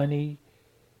about the money.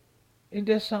 And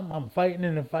there's something I'm fighting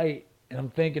in the fight, and I'm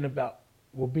thinking about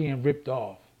being ripped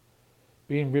off.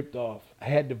 I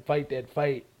had to fight that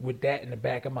fight with that in the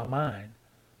back of my mind.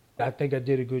 I think I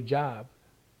did a good job,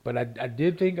 but I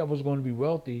did think I was going to be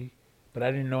wealthy, but I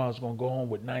didn't know I was going to go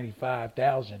home with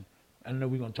 $95,000. I know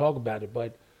we're going to talk about it,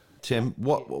 but... Tim,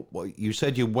 what you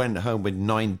said you went home with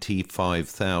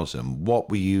 $95,000. What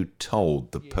were you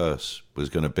told the purse was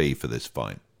going to be for this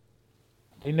fight?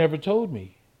 They never told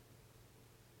me.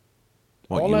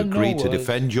 What, you agreed to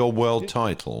defend your world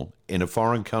title in a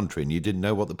foreign country and you didn't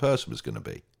know what the purse was going to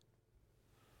be?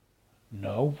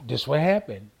 No, this is what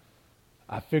happened.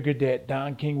 I figured that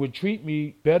Don King would treat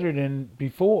me better than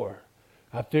before.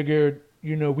 I figured,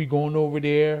 we going over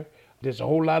there. There's a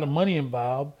whole lot of money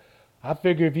involved. I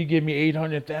figure if he give me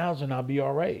 $800,000, I'll be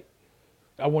all right.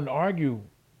 I wouldn't argue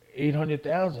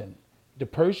 $800,000. The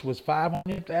purse was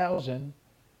 $500,000.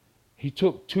 He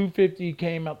took $250,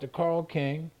 came out to Carl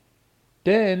King.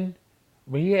 Then,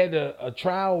 when he had a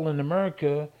trial in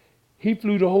America, he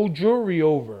flew the whole jury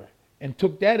over and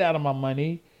took that out of my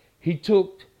money. He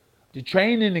took the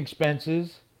training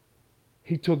expenses.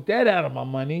 He took that out of my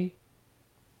money.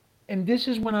 And this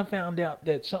is when I found out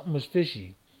that something was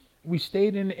fishy. We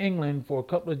stayed in England for a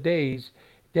couple of days.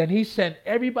 Then he sent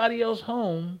everybody else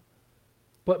home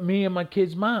but me and my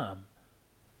kid's mom.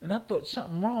 And I thought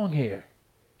something wrong here.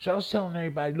 So I was telling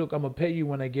everybody, look, I'm going to pay you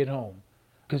when I get home.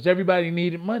 Because everybody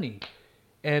needed money.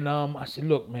 And I said,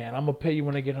 look, man, I'm going to pay you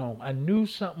when I get home. I knew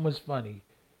something was funny.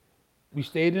 We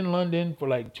stayed in London for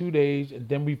like 2 days, and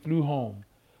then we flew home.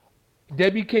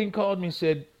 Debbie King called me and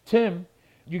said, Tim,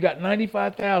 you got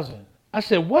 $95,000. I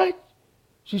said, what?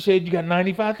 She said, you got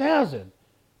 $95,000.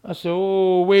 I said,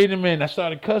 oh, wait a minute. I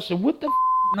started cussing. What the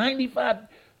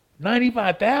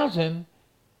 $95,000?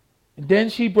 And then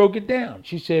she broke it down.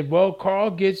 She said, well,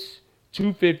 Carl gets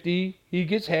 $250. He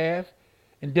gets half.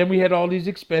 And then we had all these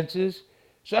expenses.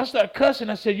 So I started cussing.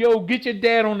 I said, yo, get your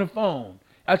dad on the phone.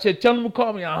 I said, tell him to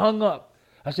call me. I hung up.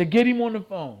 I said, get him on the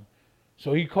phone.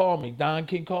 So he called me. Don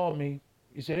King called me.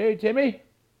 He said, hey, Timmy.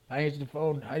 I answered the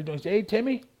phone. How you doing? He said, hey,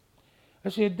 Timmy. I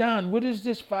said, Don, what is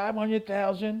this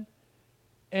 $500,000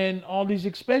 and all these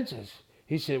expenses?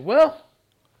 He said, well,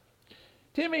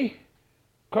 Timmy,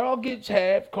 Carl gets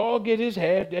half. Carl get his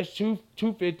half. That's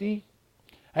 $250.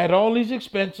 I had all these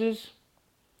expenses.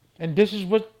 And this is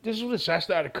what. So I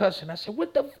started cussing. I said,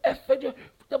 what the F?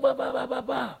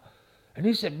 And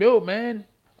he said, Bill, man,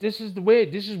 this is the way.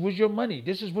 This is what's your money.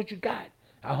 This is what you got.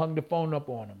 I hung the phone up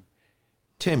on him.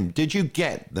 Tim, did you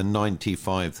get the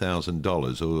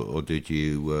 $95,000 or did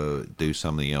you do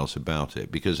something else about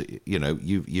it? Because, you know,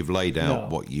 you've laid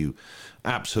out what you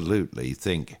absolutely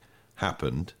think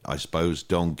happened. I suppose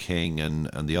Don King and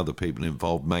the other people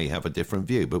involved may have a different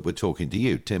view, but we're talking to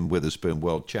you, Tim Witherspoon,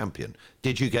 world champion.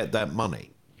 Did you get that money?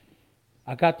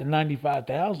 I got the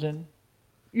 $95,000.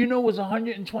 You know, it was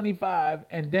 $125,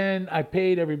 and then I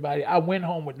paid everybody. I went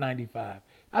home with $95.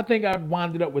 I think I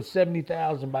wound up with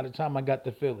 $70,000 by the time I got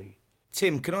to Philly.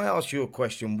 Tim, can I ask you a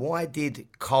question? Why did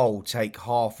Carl take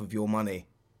half of your money?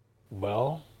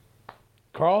 Well,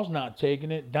 Carl's not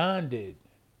taking it. Don did.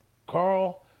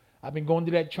 Carl, I've been going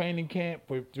to that training camp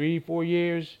for 3-4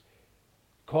 years.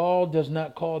 Carl does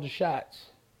not call the shots.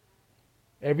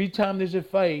 Every time there's a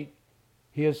fight,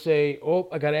 he'll say, oh,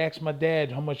 I got to ask my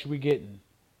dad how much we getting.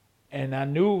 And I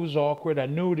knew it was awkward. I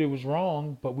knew it was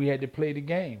wrong, but we had to play the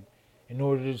game. In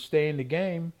order to stay in the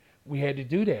game, we had to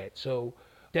do that. So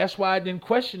that's why I didn't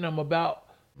question him about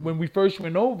when we first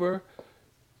went over.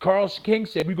 Carl King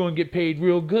said, we're going to get paid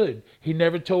real good. He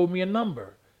never told me a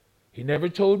number.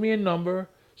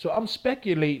 So I'm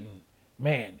speculating,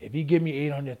 man, if he give me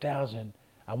 $800,000,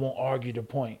 I won't argue the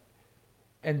point.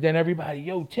 And then everybody,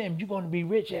 yo, Tim, you're going to be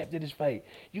rich after this fight.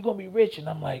 You're going to be rich. And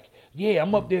I'm like, yeah,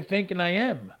 I'm up there thinking I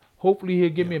am. Hopefully he'll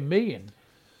give me $1 million.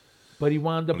 But he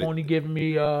wound up only giving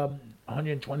me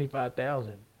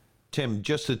 $125,000. Tim,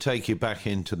 just to take you back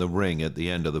into the ring at the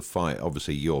end of the fight,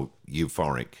 obviously you're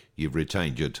euphoric. You've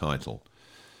retained your title.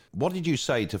 What did you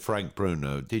say to Frank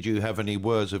Bruno? Did you have any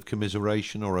words of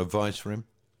commiseration or advice for him?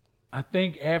 I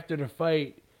think after the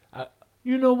fight,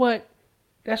 you know what?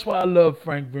 That's why I love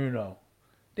Frank Bruno.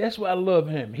 That's why I love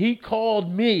him. He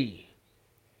called me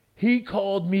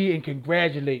and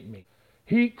congratulated me.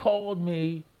 He called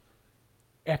me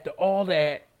after all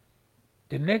that.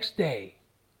 The next day,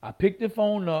 I picked the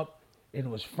phone up, and it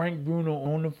was Frank Bruno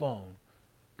on the phone.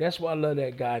 That's why I love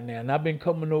that guy now. And I've been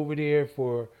coming over there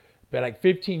for about like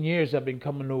 15 years. I've been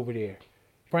coming over there.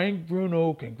 Frank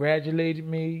Bruno congratulated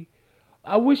me.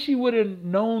 I wish he would have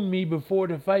known me before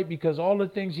the fight because all the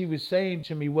things he was saying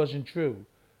to me wasn't true.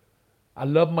 I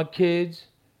love my kids.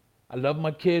 I love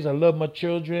my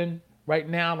children. Right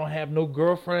now, I don't have no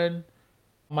girlfriend.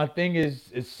 My thing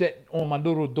is set on my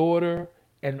little daughter,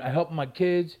 and I help my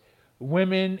kids.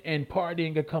 Women and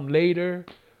partying can come later,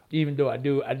 even though I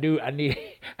need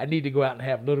to go out and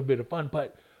have a little bit of fun.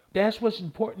 But that's what's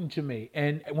important to me.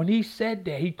 And when he said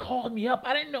that, he called me up.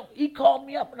 I didn't know. He called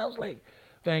me up, and I was like,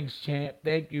 thanks, champ.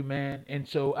 Thank you, man. And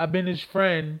so I've been his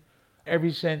friend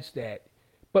ever since that.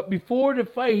 But before the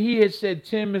fight, he had said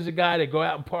Tim is a guy that go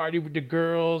out and party with the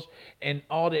girls and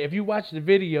all that. If you watch the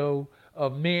video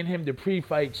of me and him, the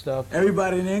pre-fight stuff.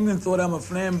 Everybody in England thought I'm a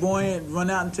flamboyant, run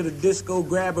out into the disco,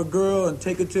 grab a girl, and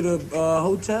take her to the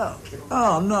hotel.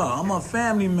 Oh, no, I'm a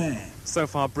family man. So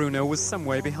far, Bruno was some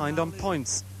way behind on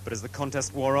points. But as the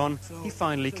contest wore on, he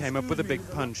finally came up with a big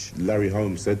punch. Larry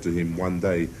Holmes said to him one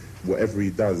day, whatever he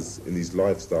does in his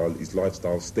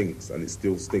lifestyle stinks, and it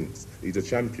still stinks. He's a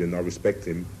champion, I respect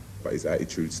him, but his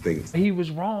attitude stinks. He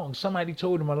was wrong. Somebody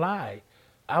told him a lie.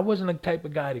 I wasn't the type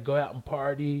of guy to go out and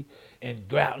party and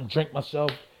go out and drink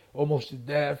myself almost to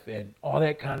death and all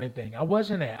that kind of thing. I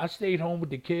wasn't that. I stayed home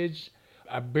with the kids.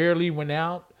 I barely went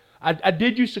out. I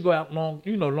did used to go out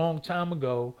long time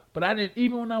ago, but I didn't.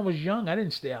 Even when I was young, I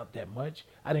didn't stay out that much.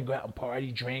 I didn't go out and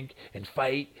party, drink, and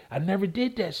fight. I never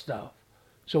did that stuff.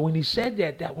 So when he said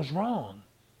that, that was wrong.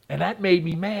 And that made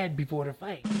me mad before the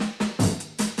fight.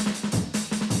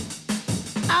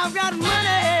 I've got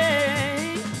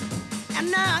money,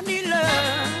 and now I need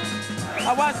love.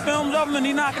 I watched films of him, and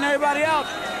he knocking everybody out.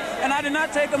 And I did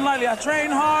not take him lightly. I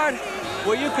trained hard.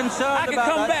 Were you concerned I can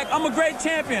come back. I'm a great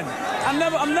champion. I'm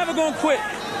never going to quit.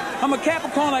 I'm a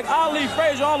Capricorn like Ali,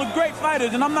 Frazier, all the great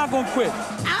fighters, and I'm not going to quit.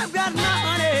 I've got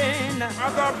money. I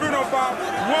thought Bruno fought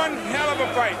one hell of a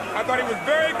fight. I thought he was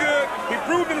very good. He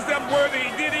proved himself worthy.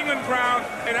 He did England proud,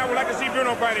 and I would like to see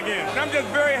Bruno fight again. And I'm just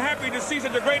very happy to see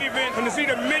such a great event and to see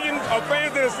the millions of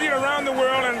fans that are seen around the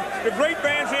world and the great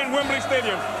fans here in Wembley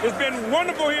Stadium. It's been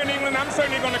wonderful here in England. I'm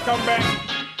certainly going to come back.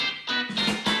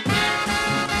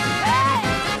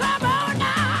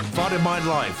 Fight of My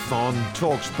Life on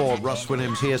TalkSport. Russ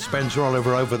Williams here, Spencer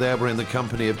Oliver over there. We're in the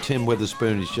company of Tim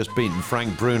Witherspoon. He's just beaten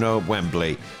Frank Bruno at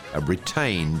Wembley and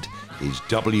retained his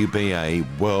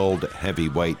WBA World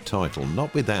Heavyweight title,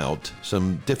 not without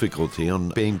some difficulty on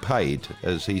being paid,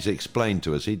 as he's explained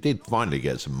to us. He did finally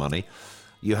get some money.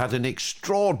 You had an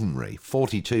extraordinary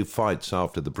 42 fights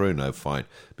after the Bruno fight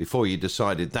before you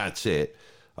decided, that's it,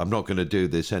 I'm not going to do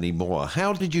this anymore.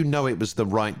 How did you know it was the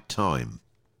right time?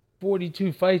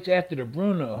 42 fights after the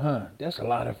Bruno, huh? That's a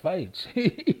lot of fights.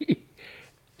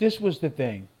 This was the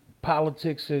thing.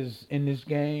 Politics is in this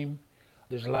game.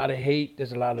 There's a lot of hate.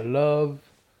 There's a lot of love.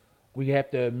 We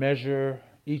have to measure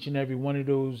each and every one of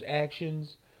those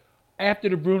actions. After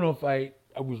the Bruno fight,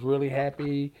 I was really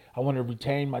happy. I wanted to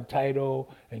retain my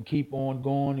title and keep on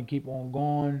going and keep on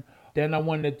going. Then I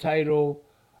won the title.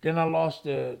 Then I lost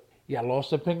to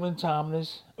Pinklon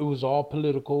Thomas. It was all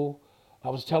political. I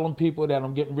was telling people that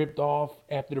I'm getting ripped off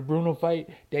after the Bruno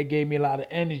fight. That gave me a lot of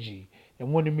energy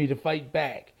and wanted me to fight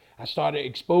back. I started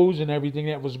exposing everything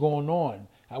that was going on.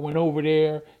 I went over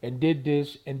there and did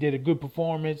this and did a good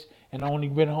performance, and I only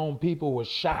went home. People were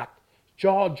shocked,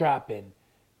 jaw-dropping,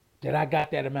 that I got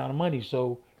that amount of money.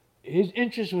 So his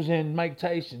interest was in Mike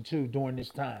Tyson, too, during this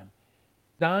time.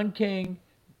 Don King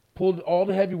pulled all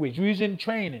the heavyweights. We was in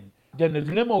training. Then the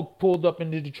limo pulled up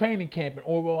into the training camp in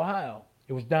Orwell, Ohio.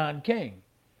 It was Don King.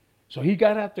 So he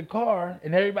got out the car,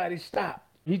 and everybody stopped.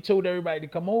 He told everybody to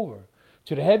come over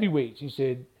to the heavyweights. He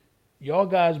said, y'all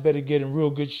guys better get in real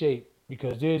good shape,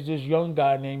 because there's this young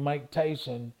guy named Mike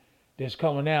Tyson that's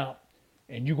coming out,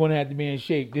 and you're going to have to be in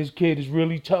shape. This kid is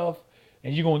really tough,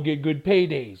 and you're going to get good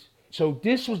paydays. So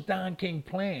this was Don King's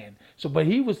plan. But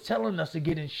he was telling us to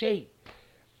get in shape.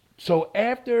 So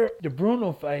after the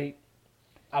Bruno fight,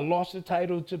 I lost the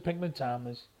title to Pinklon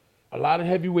Thomas. A lot of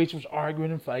heavyweights was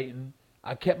arguing and fighting.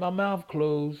 I kept my mouth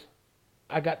closed.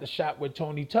 I got the shot with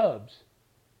Tony Tubbs,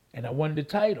 and I won the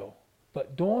title.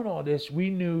 But during all this, we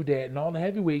knew that, and all the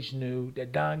heavyweights knew,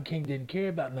 that Don King didn't care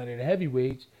about none of the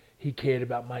heavyweights. He cared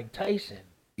about Mike Tyson.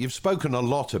 You've spoken a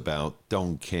lot about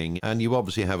Don King, and you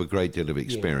obviously have a great deal of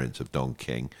experience of Don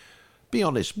King. Be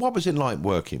honest, what was it like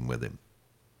working with him?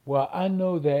 Well, I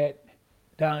know that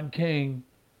Don King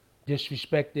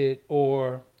disrespected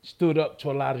or stood up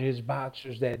to a lot of his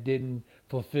boxers that didn't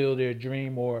fulfill their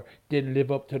dream or didn't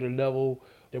live up to the level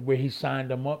that where he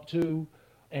signed them up to.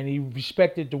 And he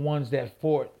respected the ones that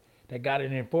fought, that got in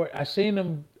there and fought. I seen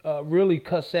him really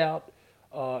cuss out,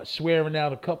 swearing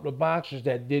out a couple of boxers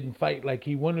that didn't fight like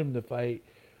he wanted them to fight.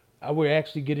 I would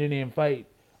actually get in there and fight,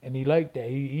 and he liked that.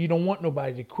 He don't want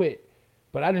nobody to quit.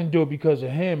 But I didn't do it because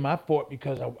of him. I fought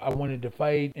because I wanted to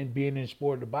fight and be in the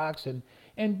sport of boxing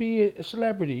and be a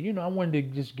celebrity. You know, I wanted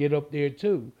to just get up there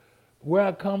too. Where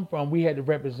I come from, we had to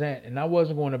represent, and I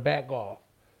wasn't going to back off.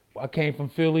 I came from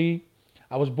Philly.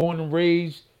 I was born and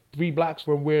raised 3 blocks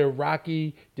from where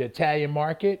Rocky, the Italian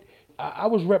market. I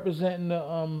was representing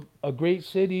a great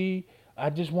city. I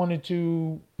just wanted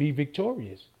to be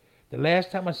victorious. The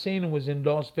last time I seen him was in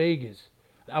Las Vegas.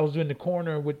 I was in the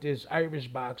corner with this Irish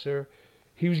boxer.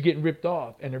 He was getting ripped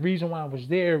off. And the reason why I was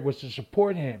there was to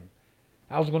support him.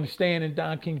 I was going to stand in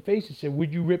Don King's face and say,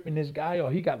 would you ripping this guy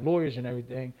off? He got lawyers and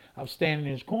everything. I was standing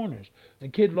in his corners. The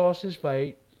kid lost his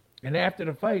fight. And after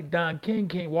the fight, Don King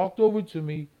walked over to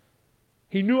me.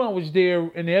 He knew I was there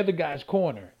in the other guy's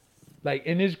corner. Like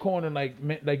in his corner, like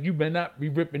you better not be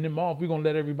ripping him off. We're going to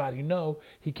let everybody know.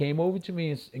 He came over to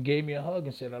me and gave me a hug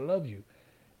and said, I love you.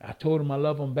 I told him I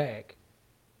love him back.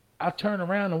 I turned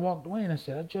around and walked away and I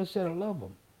said, I just said I love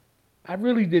him. I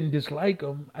really didn't dislike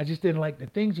him. I just didn't like the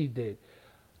things he did.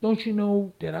 Don't you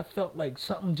know that I felt like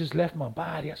something just left my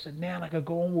body? I said, now I can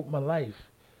go on with my life.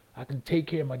 I can take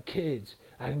care of my kids.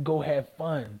 I can go have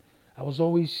fun. I was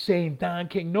always saying, Don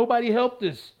King, nobody helped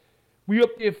us. We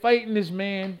up there fighting this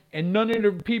man, and none of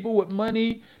the people with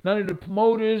money, none of the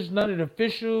promoters, none of the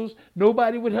officials,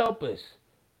 nobody would help us.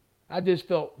 I just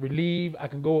felt relieved. I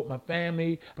can go with my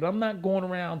family, but I'm not going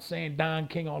around saying Don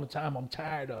King all the time. I'm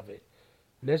tired of it.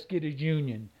 Let's get a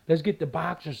union. Let's get the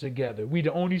boxers together. We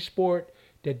the only sport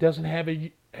that doesn't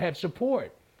have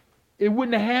support. It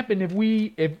wouldn't have happened if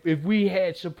we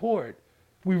had support.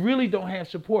 We really don't have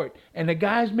support. And the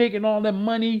guys making all that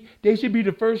money, they should be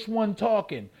the first one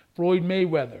talking. Floyd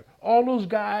Mayweather. All those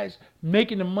guys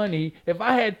making the money. If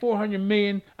I had $400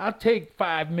 million, I'd take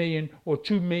 $5 million or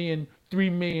 $2 million,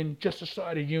 $3 million just to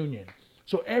start a union.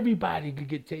 So everybody could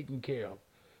get taken care of.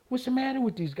 What's the matter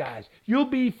with these guys? You'll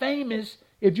be famous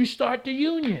if you start the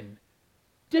union.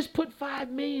 Just put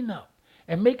 $5 million up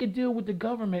and make a deal with the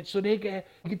government so they can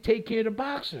take care of the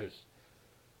boxers.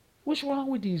 What's wrong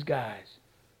with these guys?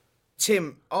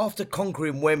 Tim, after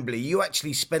conquering Wembley, you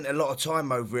actually spent a lot of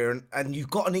time over here, and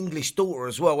you've got an English daughter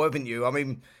as well, haven't you? I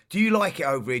mean, do you like it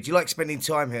over here? Do you like spending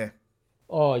time here?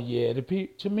 Oh, yeah.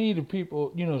 To me, the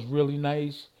people, is really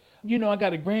nice. I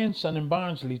got a grandson in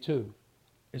Barnsley, too.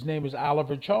 His name is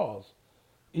Oliver Charles.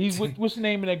 He's with, what's the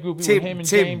name of that group? He's with him and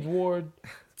James Ward.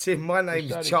 Tim, my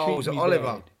name's Charles Oliver.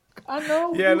 Bad. I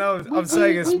know. Yeah, I'm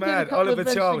saying it's mad. Oliver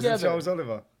Charles and Charles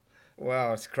Oliver.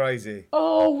 Wow, it's crazy.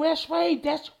 Oh, that's right.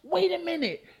 Wait a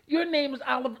minute. Your name is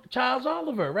Charles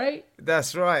Oliver, right?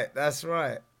 That's right.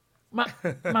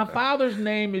 My father's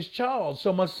name is Charles,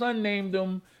 so my son named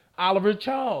him Oliver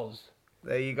Charles.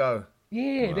 There you go.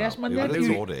 Yeah, Wow. that's my Who would've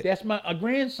nephew. thought it? That's my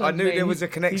grandson. I knew there was a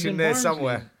connection there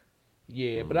somewhere.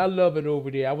 Yeah, but I love it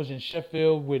over there. I was in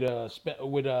Sheffield with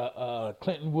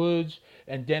Clinton Woods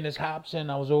and Dennis Hobson.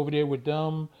 I was over there with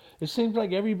them. It seems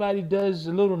like everybody does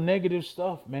a little negative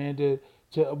stuff, man.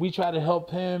 We try to help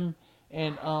him,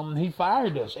 and he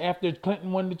fired us after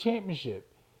Clinton won the championship.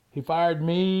 He fired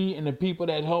me and the people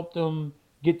that helped him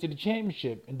get to the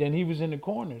championship, and then he was in the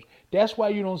corners. That's why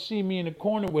you don't see me in the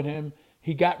corner with him.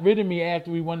 He got rid of me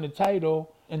after we won the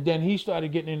title, and then he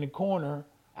started getting in the corner.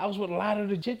 I was with a lot of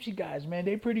the Gypsy guys, man.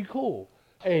 They pretty cool.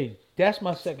 Hey, that's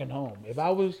my second home. If I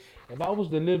was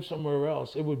to live somewhere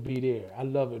else, it would be there. I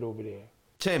love it over there.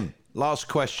 Tim, last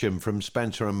question from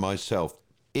Spencer and myself.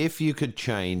 If you could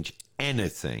change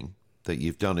anything that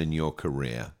you've done in your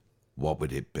career, what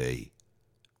would it be?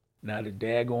 Not a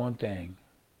daggone thing.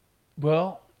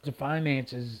 Well, the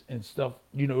finances and stuff,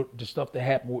 the stuff that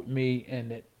happened with me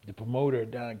and the promoter,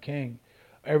 Don King,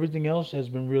 everything else has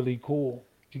been really cool.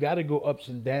 You got to go ups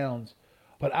and downs.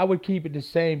 But I would keep it the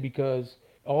same because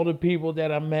all the people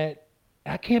that I met,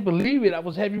 I can't believe it. I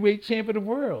was heavyweight champion of the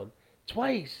world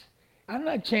twice. I'm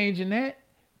not changing that.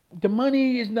 The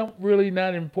money is not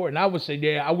important. I would say,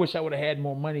 yeah, I wish I would have had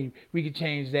more money. We could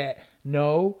change that.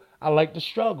 No, I like the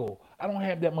struggle. I don't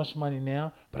have that much money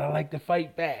now, but I like to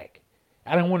fight back.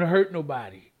 I don't want to hurt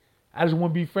nobody. I just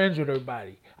want to be friends with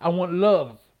everybody. I want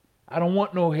love. I don't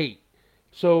want no hate.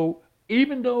 So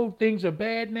even though things are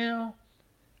bad now,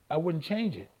 I wouldn't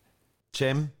change it.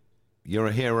 Tim, you're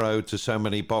a hero to so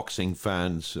many boxing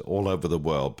fans all over the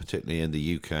world, particularly in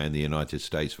the UK and the United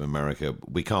States of America.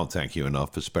 We can't thank you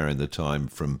enough for sparing the time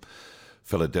from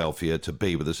Philadelphia to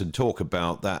be with us and talk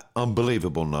about that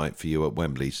unbelievable night for you at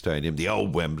Wembley Stadium. The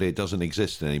old Wembley, it doesn't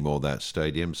exist anymore, that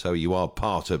stadium, so you are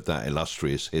part of that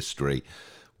illustrious history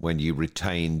when you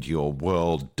retained your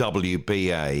World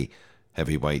WBA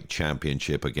Heavyweight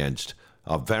Championship against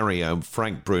our very own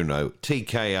Frank Bruno,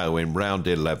 TKO in round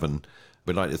 11.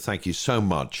 We'd like to thank you so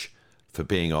much for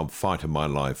being on Fight of My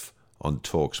Life on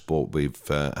TalkSport. We've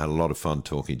had a lot of fun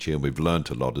talking to you, and we've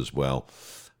learnt a lot as well.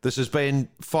 This has been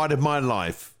Fight of My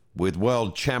Life with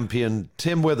world champion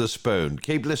Tim Witherspoon.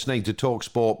 Keep listening to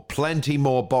TalkSport. Plenty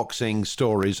more boxing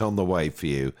stories on the way for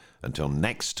you. Until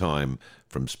next time,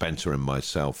 from Spencer and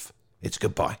myself, it's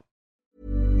goodbye.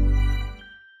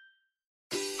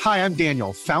 Hi, I'm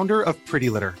Daniel, founder of Pretty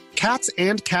Litter. Cats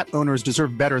and cat owners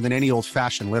deserve better than any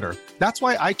old-fashioned litter. That's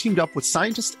why I teamed up with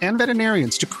scientists and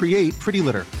veterinarians to create Pretty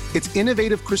Litter. Its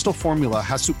innovative crystal formula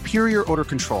has superior odor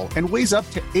control and weighs up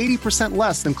to 80%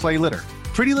 less than clay litter.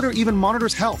 Pretty Litter even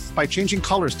monitors health by changing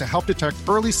colors to help detect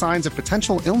early signs of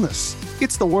potential illness.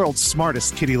 It's the world's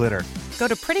smartest kitty litter. Go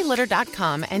to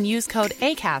prettylitter.com and use code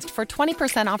ACAST for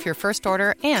 20% off your first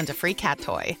order and a free cat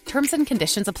toy. Terms and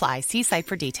conditions apply. See site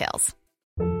for details.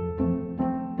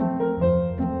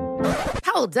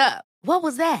 Hold up. What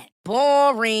was that?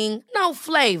 Boring. No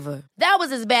flavor. That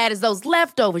was as bad as those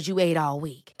leftovers you ate all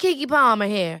week. Keke Palmer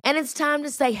here, and it's time to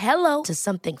say hello to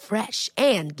something fresh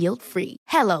and guilt-free.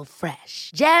 Hello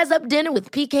Fresh. Jazz up dinner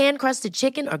with pecan-crusted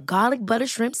chicken or garlic butter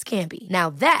shrimp scampi. Now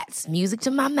that's music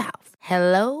to my mouth.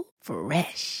 Hello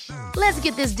Fresh. Let's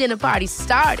get this dinner party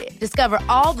started. Discover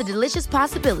all the delicious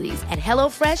possibilities at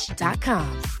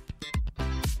HelloFresh.com.